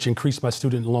 Johnson, which increased my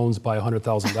student loans by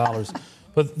 $100,000.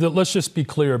 But let's just be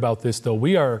clear about this, though.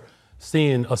 We are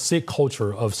seeing a sick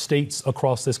culture of states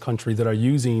across this country that are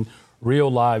using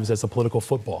real lives as a political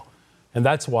football. And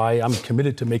that's why I'm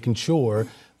committed to making sure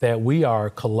that we are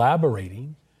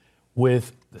collaborating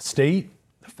with the state,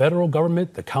 the federal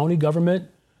government, the county government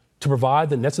to provide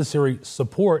the necessary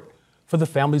support for the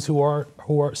families who are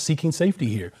seeking safety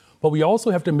here. But we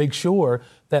also have to make sure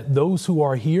that those who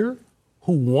are here,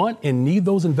 who want and need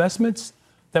those investments,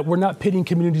 that we're not pitting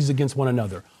communities against one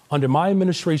another. Under my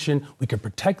administration, we can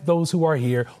protect those who are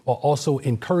here while also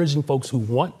encouraging folks who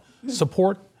want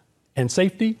support and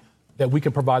safety, that we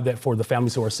can provide that for the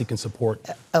families who are seeking support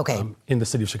in the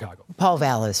city of Chicago. Paul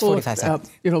Vallis, 45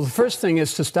 seconds. The first thing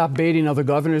is to stop baiting other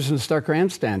governors and start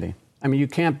grandstanding. I mean, you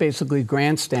can't basically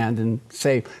grandstand and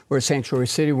say we're a sanctuary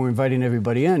city, we're inviting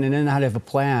everybody in, and then not have a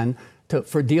plan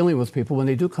for dealing with people when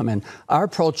they do come in. Our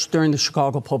approach during the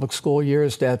Chicago public school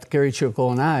years that Gary Chico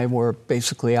and I were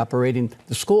basically operating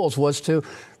the schools was to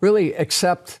really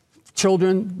accept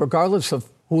children, regardless of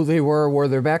who they were, where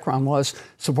their background was,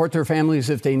 support their families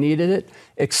if they needed it,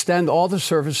 extend all the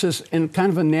services in kind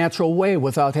of a natural way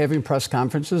without having press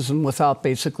conferences and without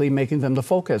basically making them the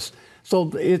focus.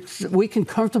 So we can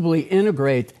comfortably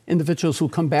integrate individuals who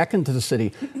come back into the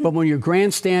city. But when you're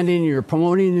grandstanding, you're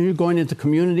promoting, and you're going into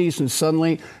communities and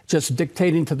suddenly just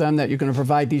dictating to them that you're going to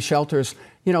provide these shelters,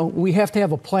 we have to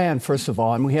have a plan, first of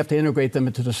all, and we have to integrate them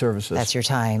into the services. That's your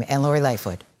time. And Lori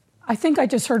Lightfoot. I think I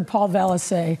just heard Paul Vallis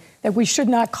say that we should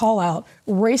not call out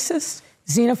racist,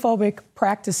 xenophobic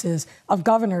practices of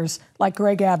governors like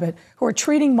Greg Abbott who are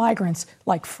treating migrants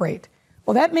like freight.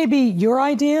 Well, that may be your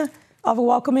idea of a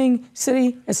welcoming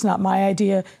city. It's not my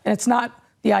idea, and it's not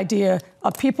the idea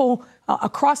of people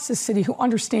across the city who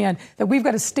understand that we've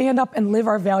got to stand up and live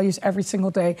our values every single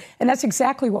day. And that's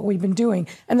exactly what we've been doing.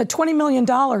 And the $20 million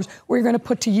we're going to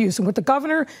put to use. And what the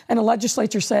governor and the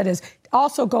legislature said is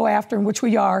also go after, in which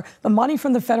we are, the money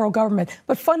from the federal government.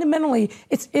 But fundamentally,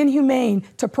 it's inhumane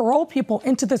to parole people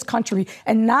into this country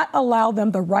and not allow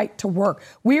them the right to work.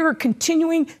 We are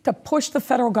continuing to push the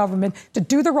federal government to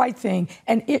do the right thing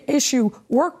and issue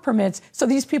work permits so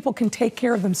these people can take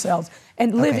care of themselves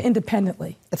and live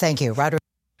independently. Thank you. Roderick.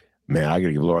 Man, I got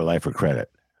to give Laura Lightfoot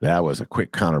credit. That was a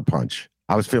quick counterpunch.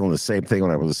 I was feeling the same thing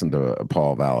when I was listening to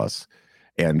Paul Vallis.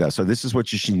 And so this is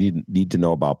what you should need to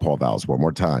know about Paul Vallis one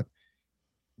more time.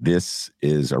 This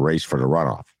is a race for the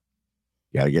runoff.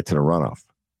 You got to get to the runoff.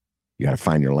 You got to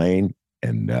find your lane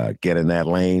and get in that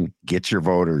lane. Get your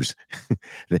voters.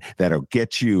 That'll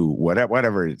get you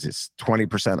whatever it is,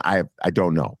 20%. I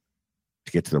don't know,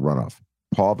 to get to the runoff.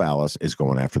 Paul Vallis is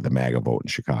going after the MAGA vote in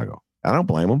Chicago. I don't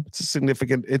blame him.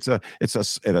 It's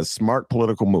a smart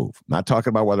political move. I'm not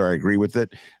talking about whether I agree with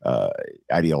it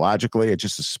ideologically. It's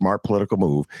just a smart political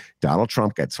move. Donald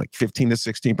Trump gets like 15 to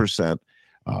 16%.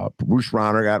 Bruce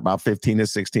Rauner got about 15 to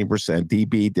 16%.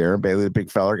 DB, Darren Bailey, the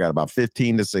big fella, got about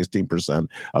 15 to 16%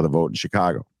 of the vote in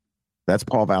Chicago. That's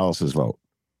Paul Vallis's vote.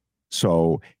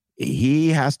 So he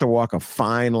has to walk a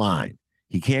fine line.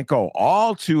 He can't go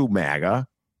all to MAGA,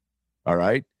 all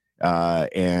right,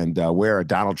 and wear a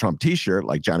Donald Trump T-shirt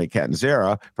like Johnny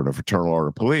Catanzara from the Fraternal Order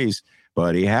of Police,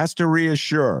 but he has to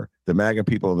reassure the MAGA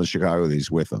people in the Chicago that he's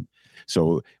with them.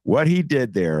 So what he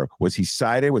did there was he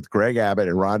sided with Greg Abbott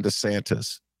and Ron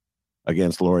DeSantis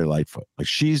against Lori Lightfoot. Like,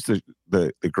 she's the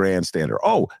grandstander.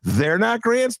 Oh, they're not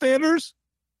grandstanders?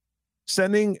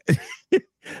 Sending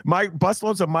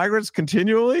busloads of migrants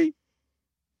continually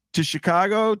to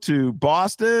Chicago, to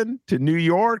Boston, to New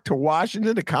York, to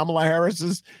Washington, to Kamala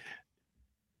Harris's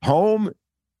home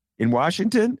in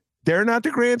Washington. They're not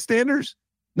the grandstanders?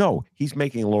 No, he's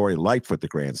making Lori Lightfoot the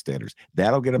grandstanders.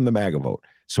 That'll get him the MAGA vote.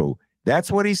 So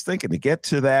that's what he's thinking. To get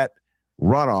to that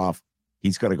runoff,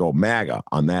 he's going to go MAGA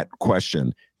on that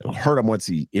question. It'll hurt him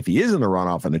if he is in the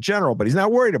runoff in the general, but he's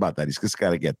not worried about that. He's just got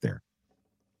to get there.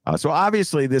 So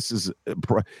obviously, this is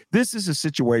a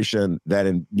situation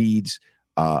that needs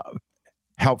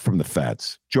help from the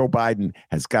feds. Joe Biden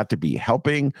has got to be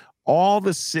helping all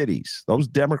the cities, those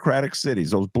Democratic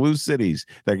cities, those blue cities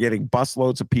that are getting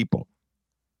busloads of people.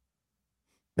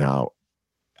 Now,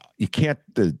 you can't,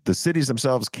 the cities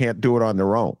themselves can't do it on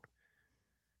their own.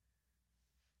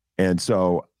 And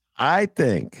so I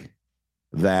think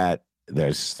that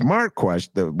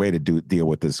the way to deal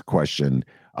with this question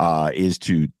is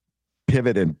to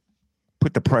pivot and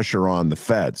put the pressure on the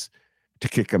feds to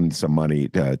kick them some money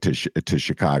to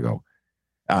Chicago.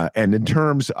 And in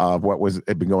terms of what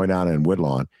had been going on in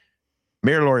Woodlawn,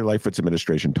 Mayor Lori Lightfoot's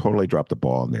administration totally dropped the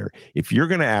ball in there. If you're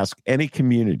going to ask any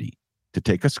community to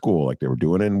take a school like they were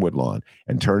doing in Woodlawn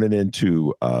and turn it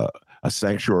into a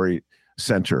sanctuary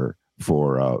center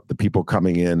for the people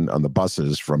coming in on the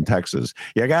buses from Texas,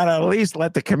 you got to at least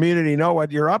let the community know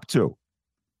what you're up to.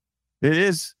 It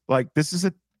is like, this is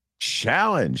a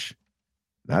challenge.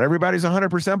 Not everybody's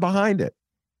 100% behind it.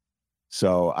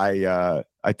 So I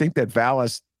think that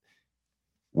Vallis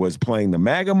was playing the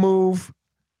MAGA move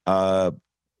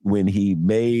when he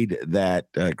made that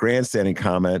grandstanding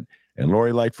comment, and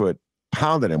Lori Lightfoot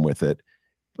pounded him with it.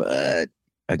 But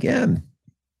again,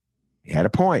 he had a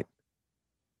point.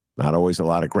 Not always a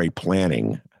lot of great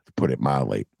planning, to put it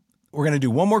mildly. we're going to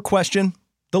do one more question,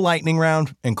 the lightning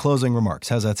round, and closing remarks.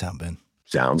 How's that sound, Ben?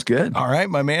 Sounds good. All right,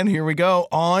 my man, here we go.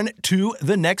 On to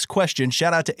the next question.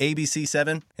 Shout out to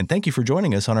ABC7, and thank you for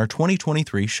joining us on our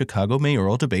 2023 Chicago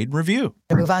Mayoral Debate Review.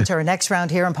 To move on to our next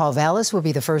round here, and Paul Vallis will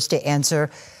be the first to answer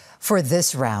for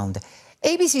this round.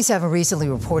 ABC7 recently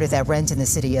reported that rent in the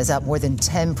city is up more than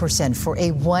 10% for a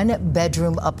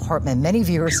one-bedroom apartment. Many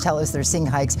viewers tell us they're seeing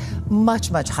hikes much,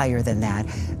 much higher than that.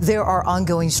 There are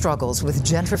ongoing struggles with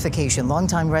gentrification,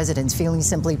 longtime residents feeling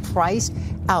simply priced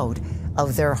out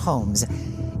of their homes.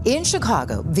 In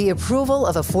Chicago, the approval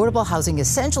of affordable housing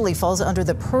essentially falls under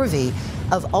the purview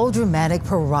of aldermanic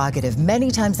prerogative.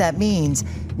 Many times that means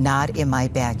not in my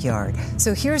backyard.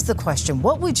 So here's the question.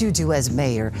 What would you do as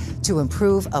mayor to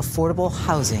improve affordable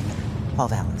housing? Paul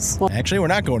Vallis. Actually, we're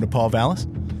not going to Paul Vallis.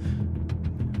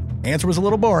 Answer was a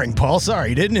little boring, Paul. Sorry,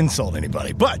 you didn't insult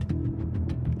anybody. But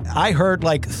I heard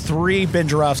like 3 Ben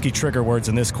Joravsky trigger words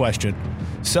in this question.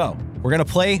 So we're going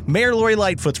to play Mayor Lori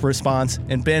Lightfoot's response,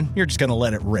 and Ben, you're just going to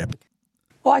let it rip.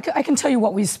 Well, I can tell you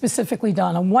what we've specifically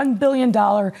done. A $1 billion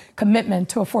commitment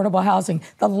to affordable housing,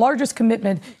 the largest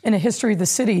commitment in the history of the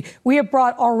city. We have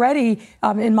brought already,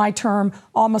 in my term,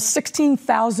 almost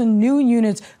 16,000 new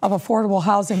units of affordable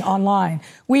housing online.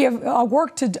 We have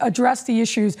worked to address the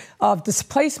issues of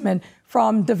displacement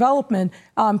from development,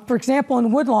 for example,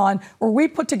 in Woodlawn, where we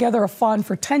put together a fund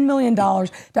for $10 million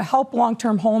to help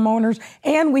long-term homeowners,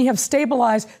 and we have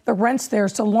stabilized the rents there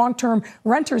so long-term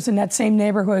renters in that same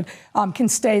neighborhood can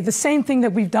stay. The same thing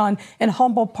that we've done in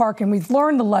Humboldt Park, and we've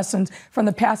learned the lessons from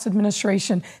the past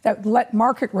administration that let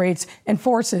market rates and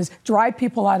forces drive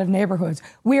people out of neighborhoods.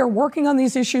 We are working on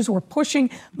these issues. We're pushing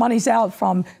monies out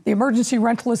from the emergency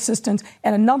rental assistance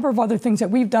and a number of other things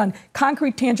that we've done,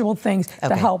 concrete, tangible things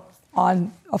to help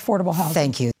on affordable housing.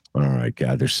 Thank you. All right,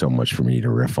 God, there's so much for me to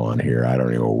riff on here. I don't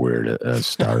even know where to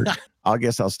start. I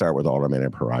guess I'll start with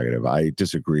aldermanic prerogative. I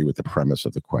disagree with the premise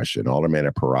of the question.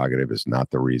 Aldermanic prerogative is not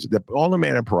the reason. The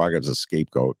aldermanic prerogative is a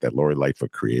scapegoat that Lori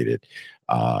Lightfoot created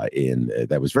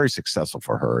that was very successful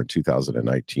for her in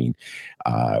 2019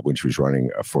 when she was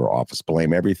running for office.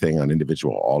 Blame everything on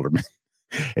individual aldermen.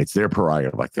 It's their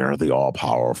prerogative, like they're the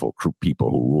all-powerful people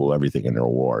who rule everything in their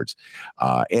wards.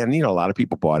 And, a lot of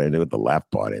people bought into it. The left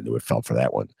bought into it, fell for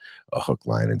that one, a hook,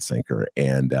 line, and sinker.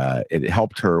 And it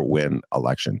helped her win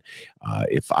election.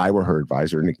 If I were her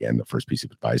advisor, and again, the first piece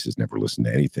of advice is never listen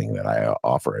to anything that I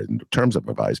offer in terms of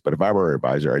advice. But if I were her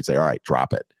advisor, I'd say, all right,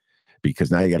 drop it, because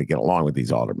now you got to get along with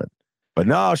these aldermen. But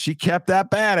no, she kept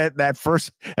that at that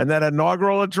first and that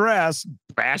inaugural address,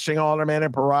 bashing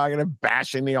aldermanic prerogative,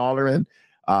 bashing the aldermen.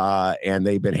 And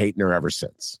they've been hating her ever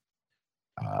since.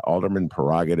 Alderman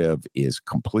prerogative is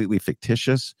completely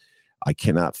fictitious. I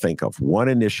cannot think of one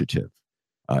initiative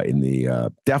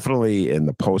definitely in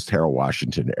the post-Harold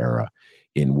Washington era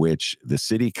in which the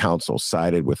city council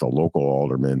sided with a local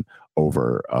alderman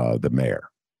over the mayor.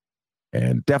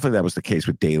 And definitely that was the case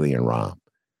with Daley and Rahm.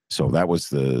 So that was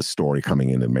the story coming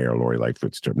into Mayor Lori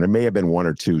Lightfoot's term. There may have been one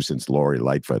or two since Lori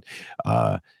Lightfoot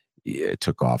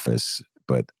took office,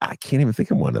 but I can't even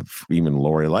think of one of even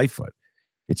Lori Lightfoot.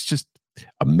 It's just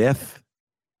a myth.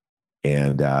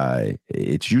 And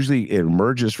it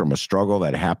emerges from a struggle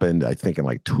that happened, I think, in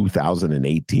like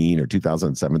 2018 or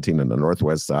 2017 on the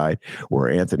Northwest Side, where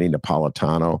Anthony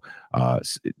Napolitano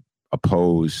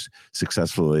opposed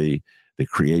successfully the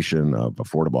creation of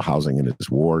affordable housing in his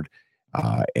ward.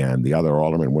 And the other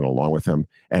aldermen went along with him.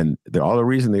 And the other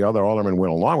reason the other aldermen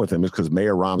went along with him is because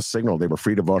Mayor Rahm signaled they were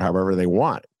free to vote however they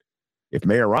want. If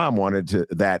Mayor Rahm wanted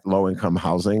that low-income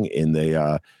housing in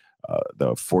the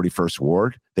 41st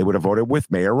Ward, they would have voted with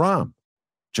Mayor Rahm,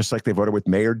 just like they voted with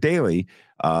Mayor Daley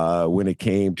when it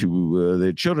came to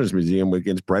the Children's Museum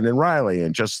against Brendan Riley,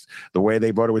 and just the way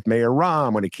they voted with Mayor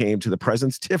Rahm when it came to the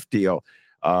President's TIF deal,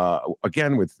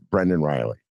 again with Brendan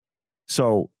Riley.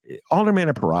 So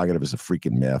aldermanic prerogative is a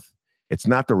freaking myth. It's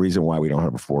not the reason why we don't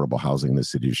have affordable housing in the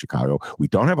city of Chicago. We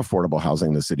don't have affordable housing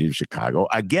in the city of Chicago,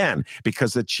 again,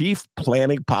 because the chief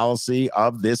planning policy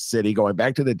of this city, going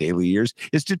back to the Daley years,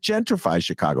 is to gentrify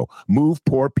Chicago, move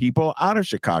poor people out of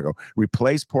Chicago,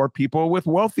 replace poor people with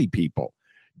wealthy people.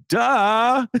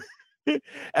 Duh!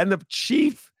 And the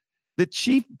chief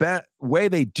way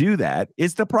they do that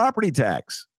is the property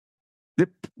tax. The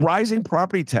rising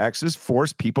property taxes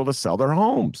force people to sell their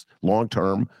homes,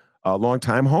 long-time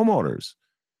homeowners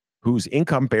whose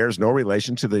income bears no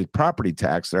relation to the property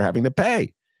tax they're having to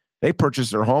pay. They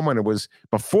purchased their home when it was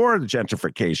before the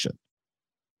gentrification.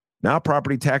 Now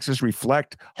property taxes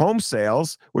reflect home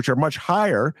sales, which are much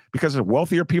higher because of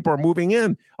wealthier people are moving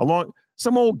in. Along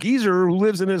some old geezer who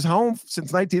lives in his home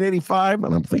since 1985,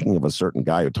 and I'm thinking of a certain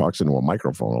guy who talks into a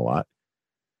microphone a lot,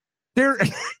 They're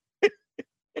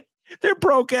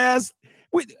broke ass.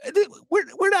 We're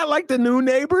not like the new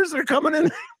neighbors that are coming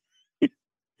in.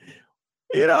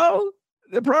 You know,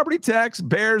 the property tax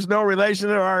bears no relation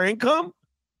to our income.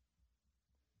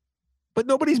 But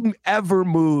nobody's ever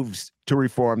moves to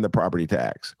reform the property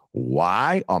tax.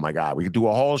 Why? Oh my God, we could do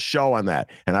a whole show on that.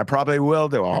 And I probably will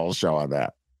do a whole show on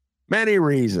that. Many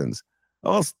reasons.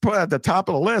 I'll put at the top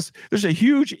of the list. There's a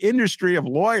huge industry of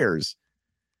lawyers,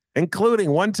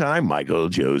 including one time Michael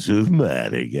Joseph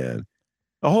Madigan.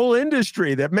 A whole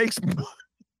industry that makes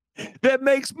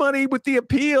money with the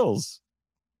appeals.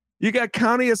 You got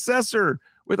county assessor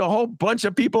with a whole bunch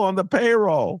of people on the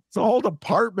payroll. It's a whole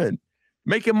department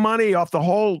making money off the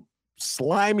whole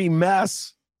slimy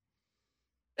mess.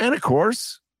 And of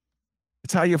course,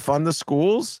 it's how you fund the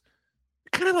schools.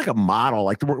 Kind of like a model,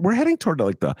 like we're heading toward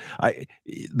the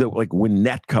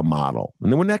Winnetka model.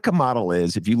 And the Winnetka model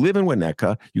is if you live in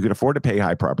Winnetka, you can afford to pay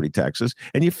high property taxes,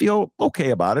 and you feel okay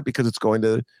about it because it's going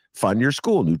to fund your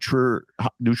school, New Trier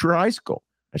High School.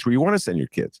 That's where you want to send your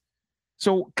kids.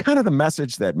 So kind of the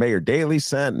message that Mayor Daley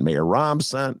sent, and Mayor Rahm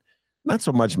sent, not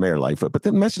so much Mayor Lightfoot, but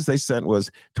the message they sent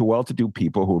was to well-to-do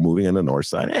people who are moving on the north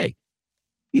side. Hey,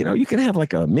 you know, you can have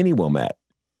like a mini Wilmette.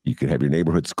 You could have your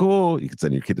neighborhood school. You could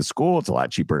send your kid to school. It's a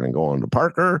lot cheaper than going to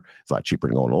Parker. It's a lot cheaper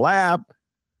than going to Lab.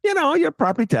 You know, your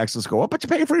property taxes go up, but you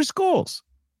pay for your schools.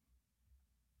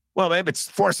 Well, maybe it's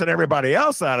forcing everybody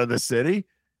else out of the city,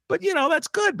 but, you know, that's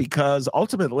good because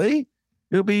ultimately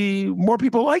there'll be more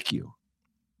people like you.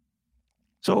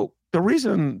 So the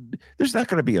reason there's not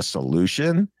going to be a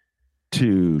solution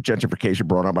to gentrification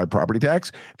brought on by property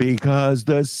tax because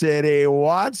the city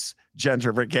wants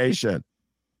gentrification.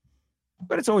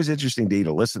 But it's always interesting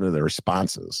to listen to the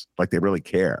responses, like they really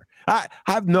care. I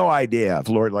have no idea if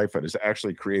Lori Lightfoot has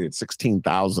actually created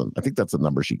 16,000. I think that's the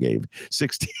number she gave.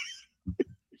 16.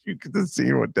 You could have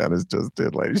seen what Dennis just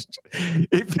did, ladies.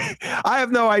 I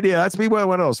have no idea. That's me one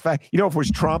of those fact. You know, if it was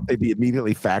Trump, they'd be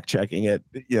immediately fact checking it.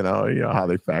 You know how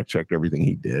they fact checked everything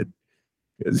he did.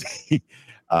 Because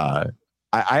I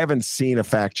haven't seen a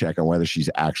fact check on whether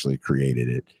she's actually created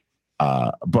it.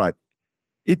 But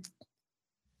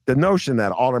the notion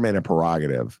that alderman and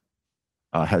prerogative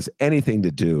has anything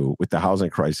to do with the housing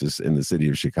crisis in the city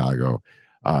of Chicago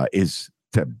is,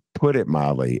 to put it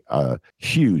mildly, a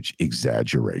huge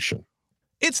exaggeration.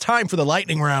 It's time for the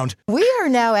lightning round. We are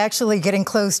now actually getting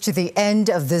close to the end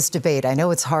of this debate. I know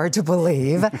it's hard to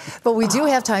believe, but we do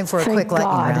have time for a quick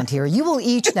lightning round here. You will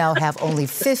each now have only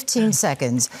 15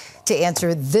 seconds to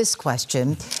answer this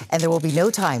question, and there will be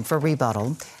no time for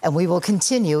rebuttal. And we will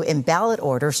continue in ballot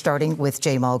order, starting with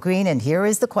Jamal Green. And here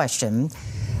is the question.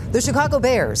 The Chicago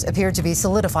Bears appear to be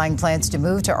solidifying plans to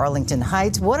move to Arlington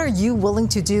Heights. What are you willing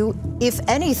to do, if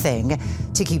anything,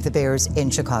 to keep the Bears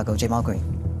in Chicago? Jamal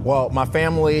Green. Well, my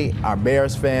family are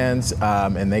Bears fans,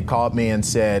 and they called me and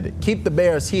said, keep the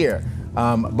Bears here.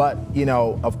 But, you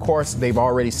know, of course, they've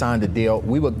already signed a deal.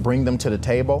 We would bring them to the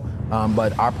table,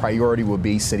 but our priority would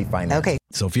be city finance. Okay.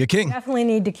 Sophia King. Definitely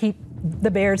need to keep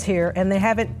the Bears here, and they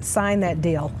haven't signed that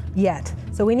deal yet.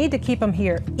 So we need to keep them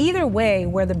here. Either way,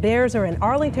 where the Bears are in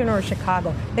Arlington or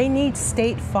Chicago, they need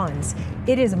state funds.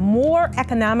 It is more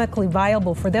economically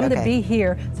viable for them to be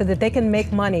here so that they can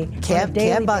make money on a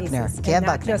daily basis, and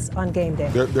not just on game day.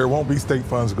 There won't be state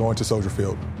funds going to Soldier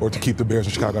Field or to keep the Bears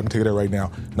in Chicago. I can tell you that right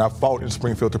now. And I fought in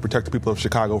Springfield to protect the people of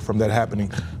Chicago from that happening.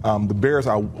 The Bears,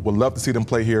 I would love to see them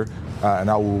play here,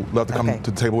 and I would love to come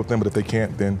to the table with them, but if they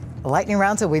can't, then... Lightning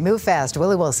round, so we move fast.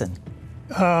 Willie Wilson.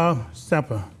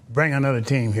 Simple. Bring another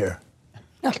team here.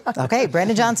 Okay,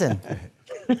 Brandon Johnson.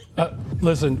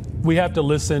 Listen, we have to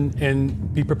listen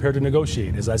and be prepared to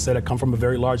negotiate. As I said, I come from a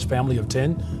very large family of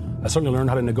 10. I certainly learned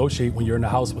how to negotiate when you're in a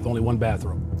house with only one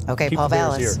bathroom. Okay, Paul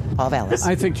Vallis. Paul Vallis.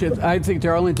 I think the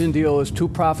Arlington deal is too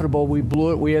profitable. We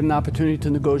blew it. We had an opportunity to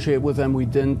negotiate with them. We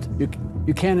didn't.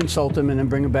 You can't insult them and then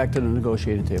bring them back to the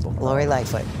negotiating table. Lori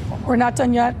Lightfoot. We're not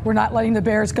done yet. We're not letting the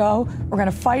Bears go. We're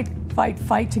going to fight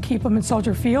to keep them in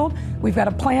Soldier Field. We've got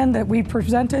a plan that we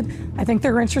presented. I think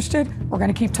they're interested. We're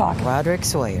going to keep talking. Roderick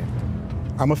Sawyer.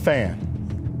 I'm a fan,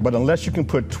 but unless you can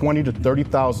put 20 to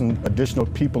 30,000 additional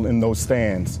people in those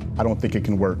stands, I don't think it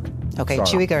can work. Okay,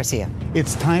 Sorry. Chewy Garcia.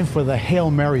 It's time for the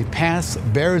Hail Mary pass.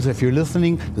 Bears, if you're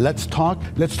listening, let's talk.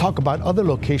 Let's talk about other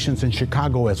locations in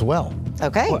Chicago as well.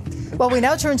 Okay. Well, we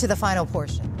now turn to the final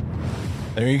portion.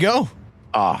 There you go.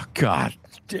 Oh, God.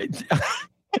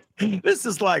 This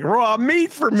is like raw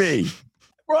meat for me.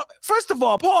 Well, first of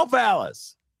all, Paul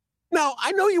Vallis. Now,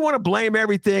 I know you want to blame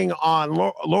everything on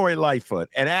Lori Lightfoot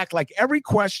and act like every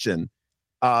question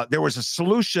there was a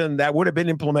solution that would have been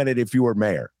implemented if you were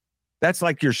mayor. That's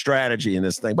like your strategy in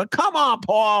this thing. But come on,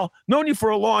 Paul. Known you for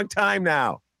a long time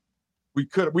now.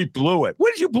 We blew it.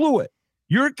 When did you blew it?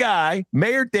 Your guy,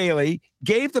 Mayor Daley,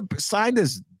 signed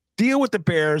this deal with the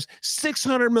Bears,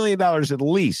 $600 million at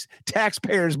least,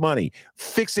 taxpayers' money,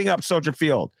 fixing up Soldier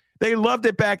Field. They loved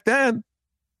it back then.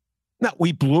 Now,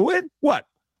 we blew it? What?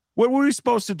 What were we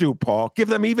supposed to do, Paul? Give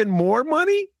them even more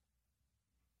money?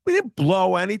 We didn't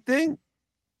blow anything.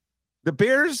 The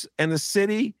Bears and the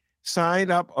city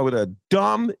signed up with a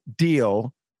dumb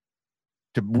deal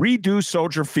to redo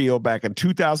Soldier Field back in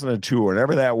 2002 or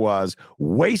whatever that was,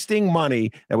 wasting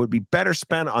money that would be better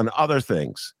spent on other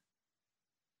things.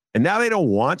 And now they don't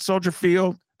want Soldier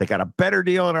Field. They got a better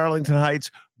deal in Arlington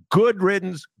Heights. Good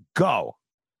riddance, go.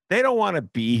 They don't want to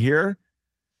be here.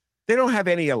 They don't have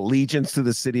any allegiance to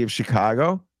the city of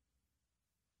Chicago.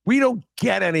 We don't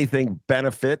get anything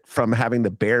benefit from having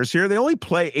the Bears here. They only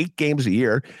play 8 games a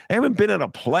year. They haven't been in a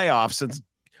playoff since,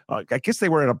 I guess they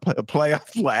were in a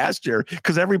playoff last year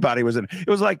because everybody was in. It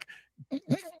was like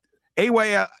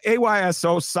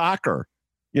AYSO soccer,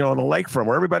 in the lakefront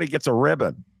where everybody gets a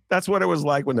ribbon. That's what it was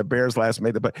like when the Bears last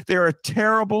made but they're a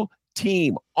terrible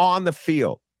team on the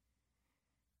field.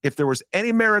 If there was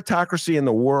any meritocracy in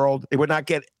the world,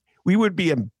 we would be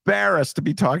embarrassed to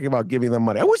be talking about giving them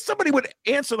money. I wish somebody would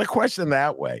answer the question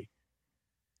that way.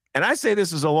 And I say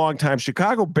this as a longtime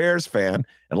Chicago Bears fan,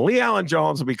 and Lee Allen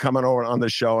Jones will be coming over on the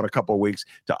show in a couple of weeks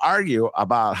to argue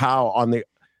about how on the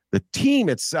team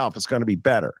itself is going to be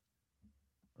better.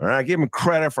 All right, I give him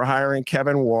credit for hiring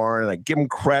Kevin Warren, and I give him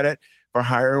credit for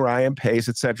hiring Ryan Pace,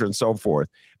 et cetera, and so forth.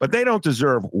 But they don't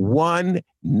deserve one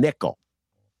nickel.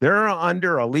 They're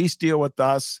under a lease deal with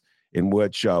us in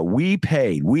which we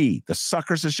paid, the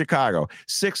suckers of Chicago,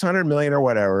 $600 million or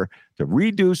whatever to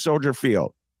redo Soldier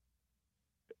Field.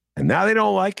 And now they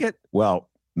don't like it? Well,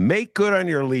 make good on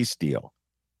your lease deal.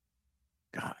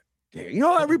 God,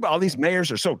 all these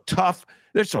mayors are so tough.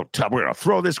 They're so tough. We're going to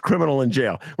throw this criminal in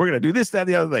jail. We're going to do this, that, and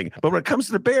the other thing. But when it comes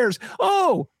to the Bears,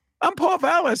 I'm Paul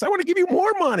Vallis. I want to give you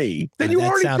more money than you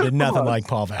already took. That sounded nothing like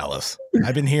Paul Vallis.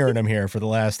 I've been hearing him here for the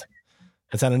last.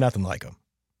 It sounded nothing like him.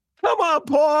 Come on,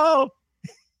 Paul.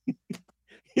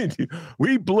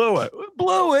 We blew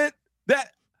it.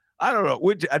 I don't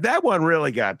know. That one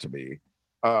really got to me.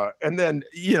 And then,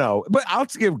 but I'll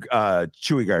give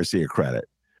Chewy Garcia credit.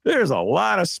 There's a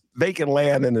lot of vacant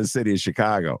land in the city of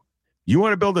Chicago. You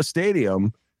want to build a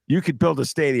stadium, you could build a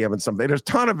stadium and something. There's a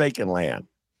ton of vacant land.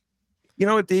 You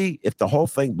know what, if the whole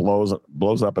thing blows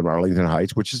up in Arlington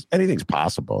Heights, which is anything's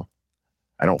possible.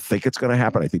 I don't think it's going to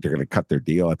happen. I think they're going to cut their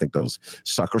deal. I think those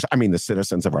suckers, the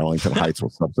citizens of Arlington Heights will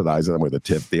subsidize them with a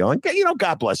TIF deal. And,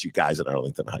 God bless you guys in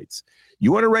Arlington Heights.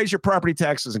 You want to raise your property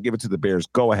taxes and give it to the Bears,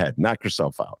 go ahead. Knock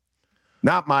yourself out.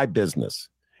 Not my business.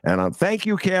 And thank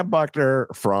you, Cam Buckner,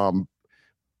 from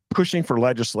pushing for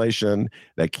legislation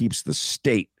that keeps the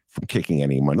state from kicking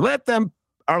any money. Let them,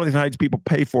 Arlington Heights people,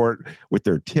 pay for it with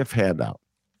their TIF handout.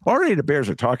 Already the Bears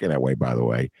are talking that way, by the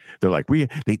way. They're like,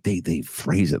 they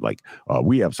phrase it like,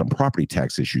 we have some property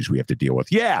tax issues we have to deal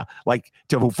with. Yeah, like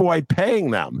to avoid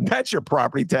paying them. That's your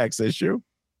property tax issue.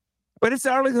 But it's the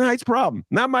Arlington Heights problem,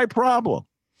 not my problem.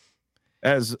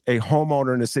 As a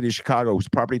homeowner in the city of Chicago whose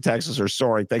property taxes are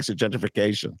soaring thanks to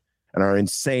gentrification and our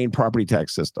insane property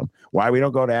tax system. Why we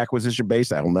don't go to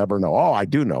acquisition-based, I'll never know. Oh, I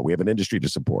do know. We have an industry to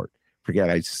support. Forget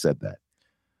I said that.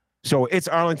 So it's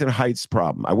Arlington Heights'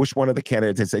 problem. I wish one of the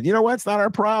candidates had said, you know what? It's not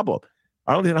our problem.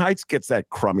 Arlington Heights gets that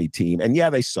crummy team. And yeah,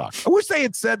 they suck. I wish they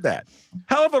had said that.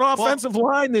 Hell of an offensive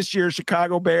line this year,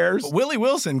 Chicago Bears. Willie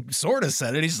Wilson sort of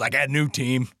said it. He's like, new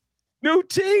team. New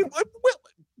team?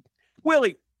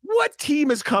 Willie, what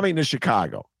team is coming to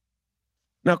Chicago?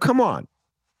 Now, come on.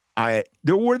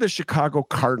 There were the Chicago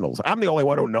Cardinals. I'm the only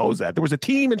one who knows that. There was a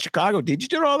team in Chicago.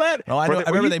 Did you know all that? Oh, I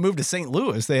remember they moved to St.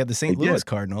 Louis. They had the St. Louis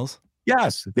Cardinals.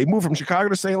 Yes, they moved from Chicago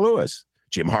to St. Louis.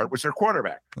 Jim Hart was their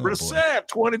quarterback. Brissett,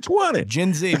 2020.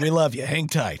 Gen Z, we love you. Hang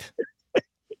tight.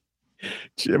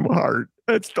 Jim Hart.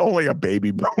 It's only a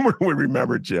baby boomer would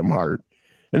remember Jim Hart.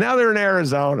 And now they're in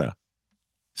Arizona.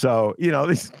 So,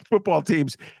 these football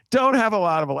teams don't have a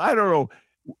lot of, I don't know,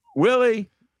 Willie,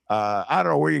 I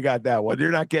don't know where you got that one.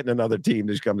 You're not getting another team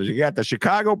to come. You got the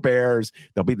Chicago Bears.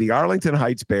 They'll be the Arlington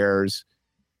Heights Bears.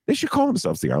 They should call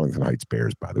themselves the Arlington Heights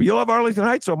Bears, by the way. You love Arlington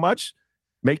Heights so much,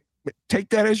 take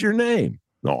that as your name.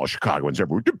 No, Chicagoans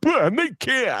everywhere. And they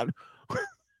can.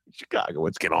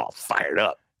 Chicagoans get all fired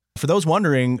up. For those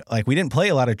wondering, we didn't play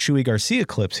a lot of Chewy Garcia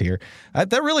clips here.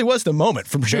 That really was the moment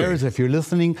from Chewy. Bears, if you're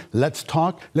listening, let's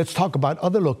talk about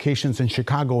other locations in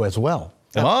Chicago as well.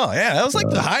 Oh, yeah. That was like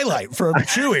the highlight for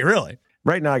Chewy, really.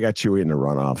 Right now, I got Chewy in the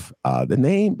runoff. The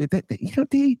name,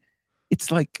 It's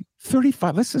like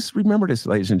 35. Let's just remember this,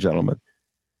 ladies and gentlemen.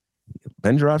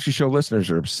 Ben Joravsky Show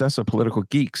listeners are obsessive political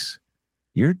geeks.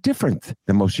 You're different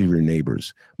than most of your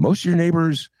neighbors. Most of your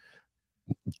neighbors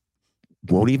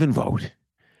won't even vote.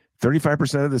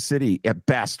 35% of the city, at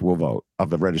best, will vote of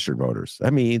the registered voters.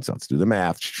 That means, let's do the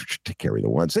math, to carry the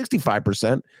one,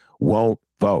 65% won't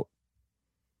vote.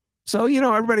 So,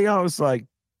 everybody else like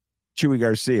Chewy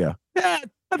Garcia. I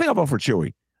think I'll vote for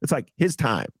Chewy. It's like his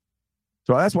time.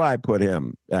 So that's why I put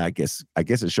him. I guess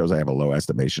it shows I have a low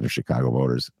estimation of Chicago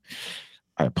voters.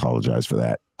 I apologize for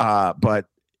that. But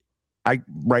I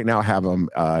right now have him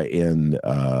in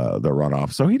the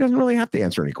runoff, so he doesn't really have to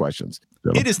answer any questions.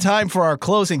 So. It is time for our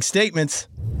closing statements.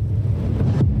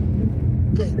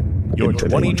 Your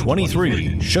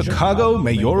 2023 Chicago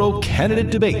mayoral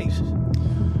candidate debate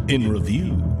in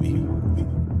review.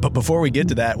 But before we get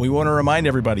to that, we want to remind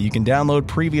everybody you can download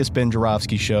previous Ben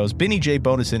Joravsky shows, Benny J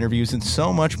bonus interviews, and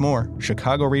so much more.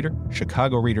 Chicago Reader,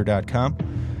 chicagoreader.com,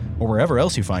 or wherever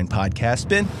else you find podcasts.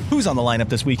 Ben, who's on the lineup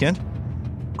this weekend?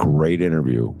 Great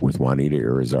interview with Juanita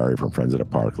Irizarry from Friends of the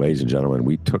Park. Ladies and gentlemen,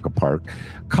 we took a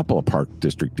couple of park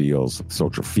district deals.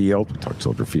 Soldier Field, we talked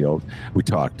Soldier Field. We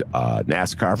talked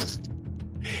NASCAR.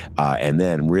 And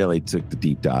then really took the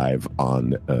deep dive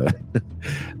on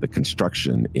the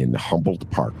construction in Humboldt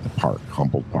Park,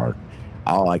 Humboldt Park.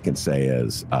 All I can say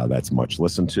is that's much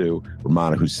listened to.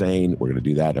 Ramana Hussein, we're going to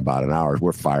do that in about an hour.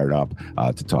 We're fired up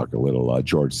to talk a little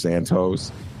George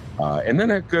Santos. And then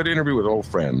a good interview with old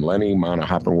friend Lenny Mana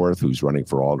Hoppenworth, who's running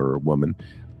for alderwoman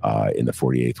in the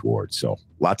 48th Ward. So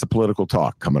lots of political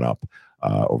talk coming up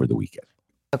over the weekend.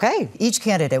 Okay, each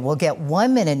candidate will get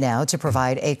 1 minute now to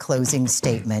provide a closing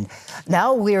statement.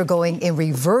 Now we are going in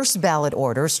reverse ballot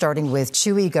order, starting with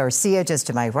Chewy Garcia, just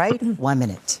to my right. 1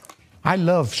 minute. I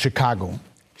love Chicago.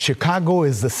 Chicago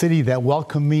is the city that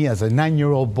welcomed me as a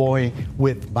 9-year-old boy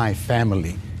with my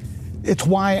family. It's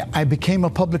why I became a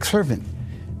public servant.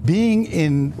 Being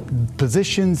in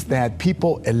positions that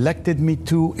people elected me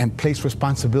to and placed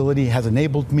responsibility has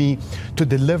enabled me to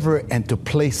deliver and to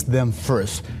place them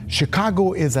first.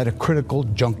 Chicago is at a critical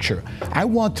juncture. I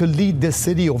want to lead this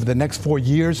city over the next 4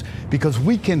 years because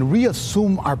we can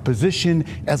reassume our position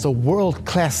as a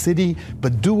world-class city,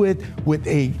 but do it with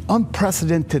an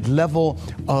unprecedented level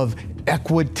of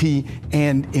equity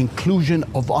and inclusion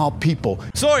of all people.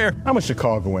 Sawyer. I'm a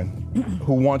Chicagoan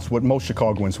who wants what most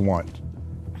Chicagoans want.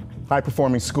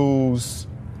 High-performing schools,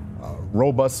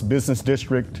 robust business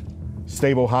district,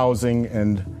 stable housing,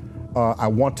 and I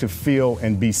want to feel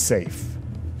and be safe.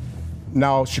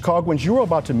 Now, Chicagoans, you're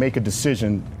about to make a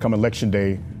decision come Election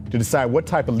Day to decide what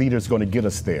type of leader is going to get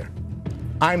us there.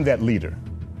 I'm that leader.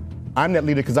 I'm that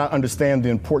leader because I understand the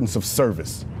importance of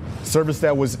service. Service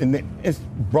that was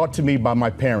brought to me by my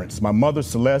parents, my mother,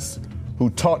 Celeste, who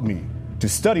taught me to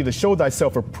study to show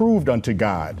thyself approved unto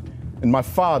God, and my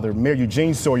father, Mayor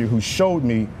Eugene Sawyer, who showed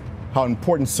me how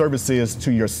important service is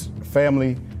to your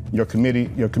family, your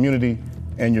community,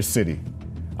 and your city.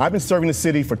 I've been serving the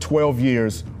city for 12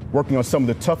 years, working on some of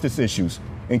the toughest issues,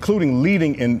 including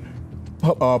leading in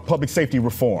public safety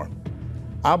reform.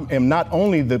 I am not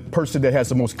only the person that has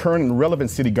the most current and relevant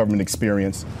city government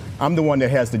experience, I'm the one that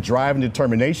has the drive and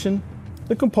determination,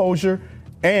 the composure,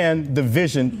 and the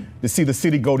vision to see the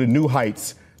city go to new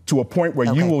heights to a point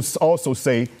where you will also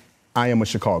say, I am a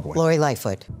Chicagoan. Lori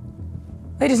Lightfoot.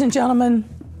 Ladies and gentlemen,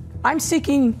 I'm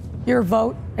seeking your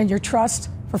vote and your trust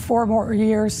for 4 more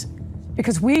years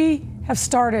because we have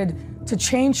started to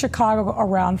change Chicago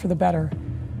around for the better.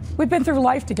 We've been through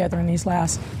life together in these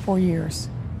last 4 years.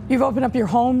 You've opened up your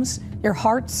homes, your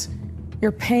hearts,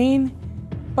 your pain,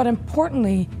 but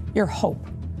importantly, your hope.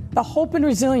 The hope and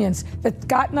resilience that's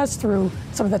gotten us through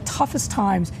some of the toughest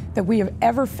times that we have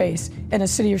ever faced in the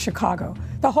city of Chicago.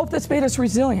 The hope that's made us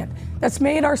resilient, that's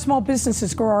made our small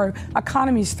businesses grow, our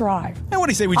economies thrive. And what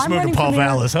do you say we just move to Paul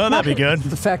Vallis, huh? That'd be good.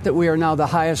 The fact that we are now the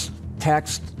highest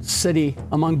taxed city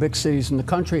among big cities in the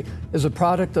country is a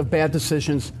product of bad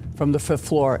decisions from the 5th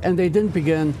floor. And they didn't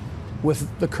begin with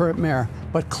the current mayor,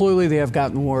 but clearly they have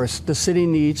gotten worse. The city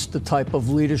needs the type of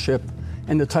leadership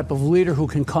and the type of leader who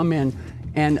can come in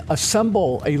and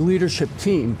assemble a leadership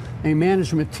team, a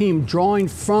management team drawing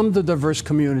from the diverse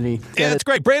community. Yeah, that's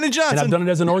great. Brandon Johnson. And I've done it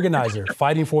as an organizer,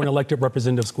 fighting for an elected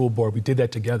representative school board. We did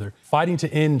that together. Fighting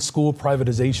to end school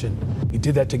privatization. We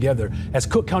did that together. As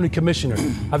Cook County Commissioner,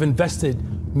 I've invested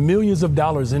millions of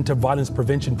dollars into violence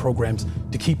prevention programs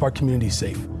to keep our community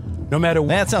safe. No matter what.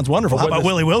 That sounds wonderful. How about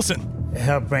Willie Wilson?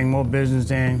 Help bring more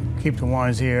business in, keep the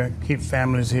ones here, keep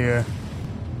families here.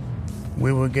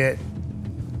 We will get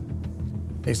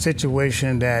a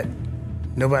situation that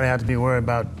nobody has to be worried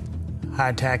about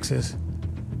high taxes.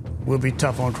 We'll be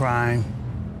tough on crime.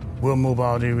 We'll move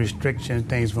all the restriction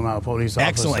things from our police officer.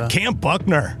 Excellent. Camp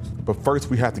Buckner. But first,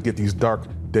 we have to get these dark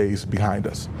days behind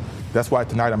us. That's why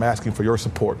tonight I'm asking for your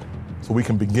support so we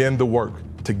can begin the work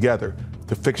together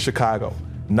to fix Chicago,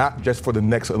 not just for the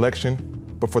next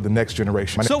election, but for the next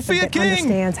generation. Sophia King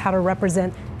understands how to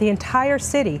represent the entire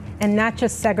city and not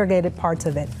just segregated parts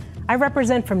of it. I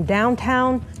represent from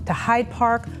downtown to Hyde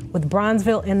Park with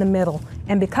Bronzeville in the middle.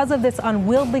 And because of this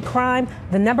unwieldy crime,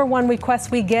 the number one request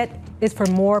we get is for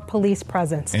more police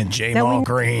presence. And Jamal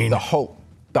Green.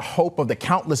 The hope of the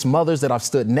countless mothers that I've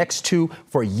stood next to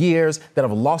for years that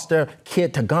have lost their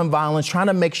kid to gun violence, trying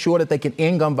to make sure that they can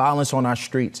end gun violence on our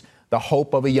streets. The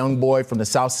hope of a young boy from the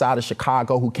south side of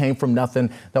Chicago who came from nothing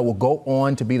that will go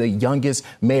on to be the youngest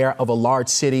mayor of a large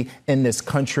city in this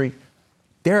country.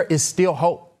 There is still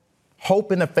hope.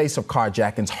 Hope in the face of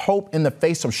carjackings, hope in the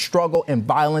face of struggle and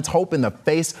violence, hope in the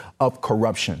face of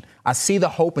corruption. I see the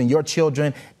hope in your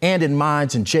children and in mine,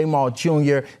 and Jamal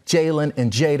Jr., Jalen,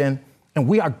 and Jaden. And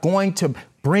we are going to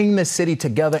bring the city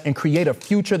together and create a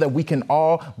future that we can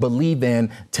all believe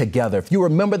in together. If you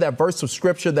remember that verse of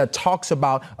scripture that talks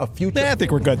about a future. I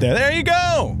think we're good there. There you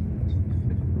go.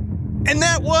 And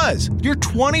that was your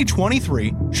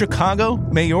 2023 Chicago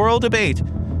mayoral debate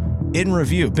in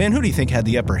review. Ben, who do you think had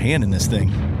the upper hand in this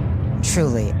thing?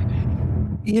 Truly.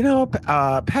 You know,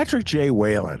 Patrick J.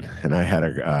 Whalen and I had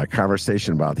a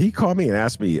conversation about it. He called me and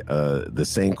asked me the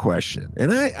same question.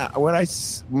 And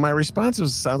my response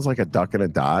was, sounds like a duck and a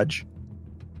dodge.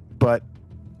 But,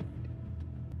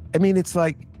 I mean, it's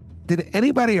like,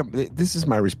 this is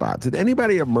my response. Did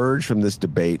anybody emerge from this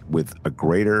debate with a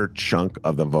greater chunk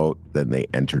of the vote than they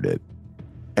entered it?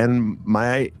 And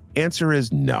my answer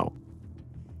is no.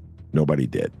 Nobody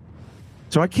did.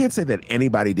 So I can't say that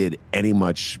anybody did any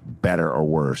much better or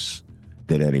worse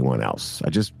than anyone else. I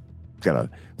just gotta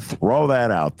throw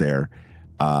that out there.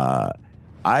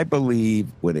 I believe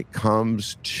when it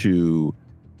comes to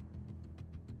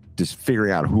just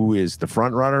figuring out who is the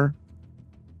front runner,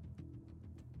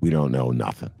 we don't know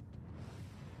nothing.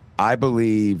 I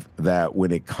believe that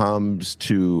when it comes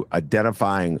to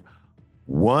identifying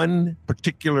one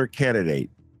particular candidate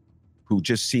who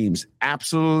just seems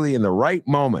absolutely in the right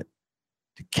moment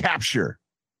to capture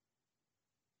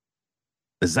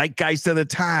the zeitgeist of the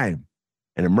time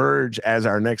and emerge as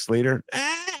our next leader.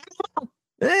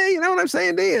 You know what I'm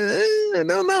saying to you? I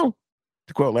don't know.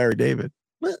 To quote Larry David.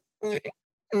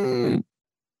 So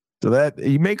that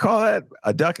you may call that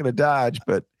a duck and a dodge,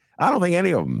 but I don't think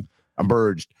any of them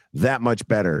emerged that much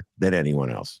better than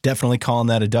anyone else. Definitely calling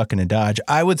that a duck and a dodge.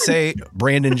 I would say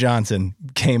Brandon Johnson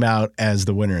came out as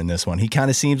the winner in this one. He kind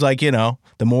of seems like, the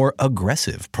more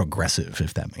aggressive progressive,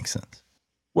 if that makes sense.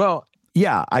 Well,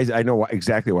 yeah, I know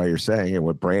exactly why you're saying. And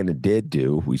what Brandon did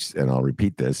do, and I'll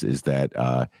repeat this, is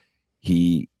that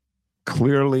he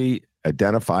clearly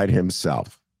identified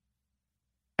himself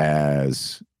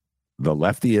as the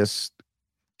leftiest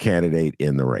candidate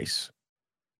in the race.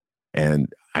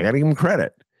 And I got to give him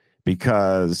credit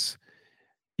because,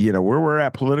 where we're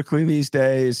at politically these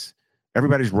days,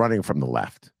 everybody's running from the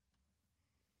left.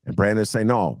 And Brandon's saying,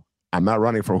 no, I'm not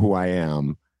running for who I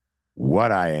am,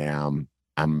 what I am.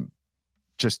 I'm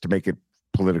just to make it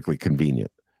politically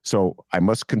convenient. So I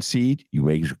must concede, you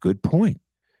make a good point.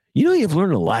 You've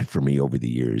learned a lot from me over the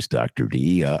years, Dr.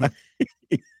 D.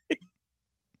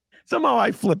 Somehow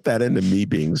I flipped that into me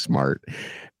being smart.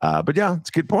 But yeah, it's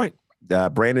a good point.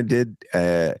 Brandon did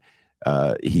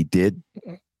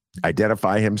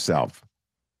identify himself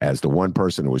as the one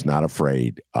person who was not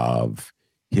afraid of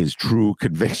his true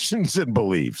convictions and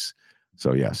beliefs.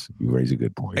 So yes, you raise a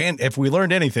good point. And if we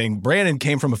learned anything, Brandon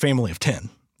came from a family of 10.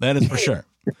 That is for sure.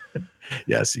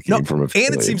 Yes, he came from a family.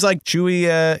 And it seems like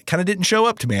Chewy kind of didn't show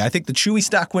up to me. I think the Chewy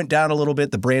stock went down a little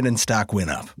bit. The Brandon stock went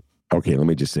up. Okay, let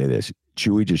me just say this.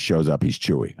 Chewy just shows up. He's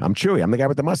Chewy. I'm Chewy. I'm the guy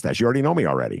with the mustache. You already know me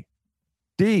already.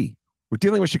 D, we're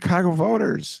dealing with Chicago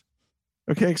voters.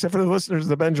 Okay, except for the listeners of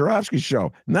the Ben Joravsky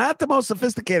Show. Not the most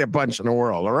sophisticated bunch in the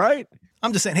world, all right?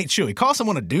 I'm just saying, hey, Chewy, call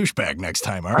someone a douchebag next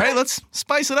time, all right? Let's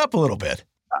spice it up a little bit.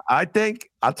 I think,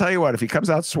 I'll tell you what, if he comes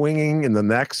out swinging in the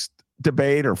next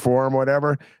debate or forum,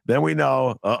 whatever, then we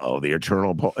know,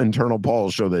 the internal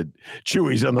polls show that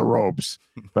Chewy's on the ropes.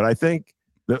 But I think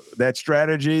that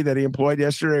strategy that he employed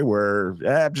yesterday where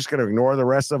I'm just going to ignore the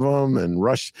rest of them and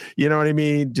rush, you know what I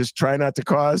mean? Just try not to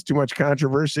cause too much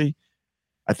controversy.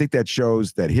 I think that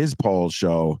shows that his polls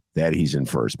show that he's in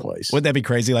first place. Wouldn't that be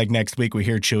crazy? Like next week we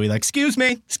hear Chewy like, excuse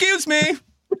me.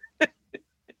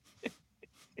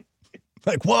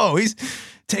 Like, whoa, he's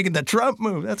taking the Trump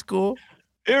move. That's cool.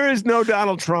 There is no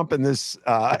Donald Trump in this.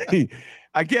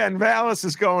 Again, Vallis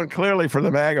is going clearly for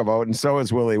the MAGA vote, and so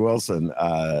is Willie Wilson.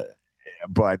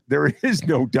 But there is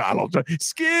no Donald Trump.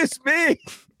 Excuse me.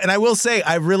 And I will say,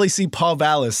 I really see Paul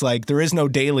Vallis. Like, there is no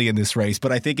Daley in this race,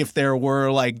 but I think if there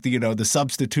were, like, the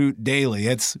substitute Daley,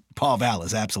 it's Paul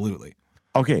Vallis, absolutely.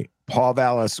 Okay, Paul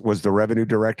Vallis was the revenue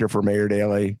director for Mayor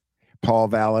Daley. Paul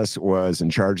Vallis was in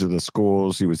charge of the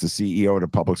schools. He was the CEO of the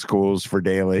public schools for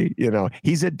Daley.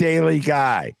 He's a Daley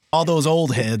guy. All those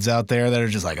old heads out there that are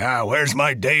just like, where's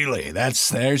my Daley?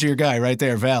 There's your guy right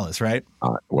there, Vallis, right?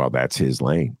 Well, that's his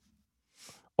lane.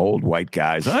 Old white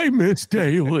guys. I miss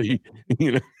Daley.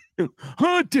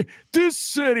 This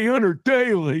city under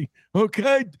Daley.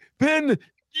 Okay, Ben,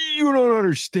 you don't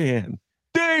understand.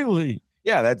 Daley.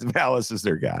 Yeah, that's Vallis is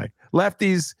their guy.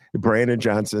 Lefties, Brandon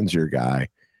Johnson's your guy.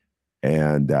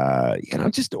 And,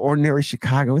 just ordinary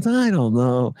Chicagoans. I don't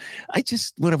know. I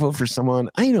just want to vote for someone.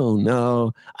 I don't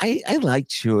know. I like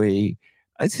Chewy.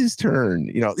 It's his turn.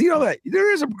 That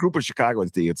there is a group of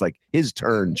Chicagoans, it's like his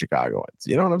turn, Chicagoans.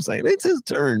 You know what I'm saying? It's his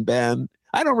turn, Ben.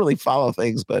 I don't really follow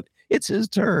things, but it's his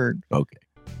turn. Okay.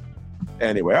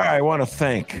 Anyway, I want to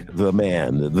thank the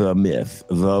man, the myth,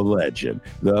 the legend,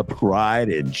 the pride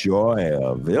and joy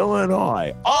of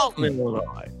Illinois, Alton,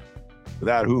 Illinois,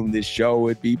 without whom this show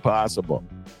would be possible.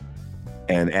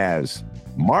 And as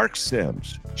Mark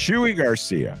Sims, Chewy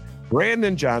Garcia,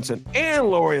 Brandon Johnson,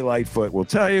 and Lori Lightfoot will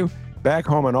tell you, back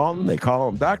home in Alton, they call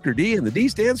him Dr. D, and the D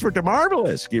stands for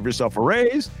DeMarvelous. Give yourself a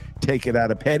raise. Take it out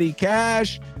of petty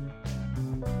cash.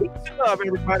 Peace and love,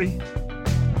 everybody.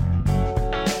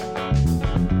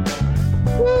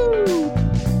 Woo!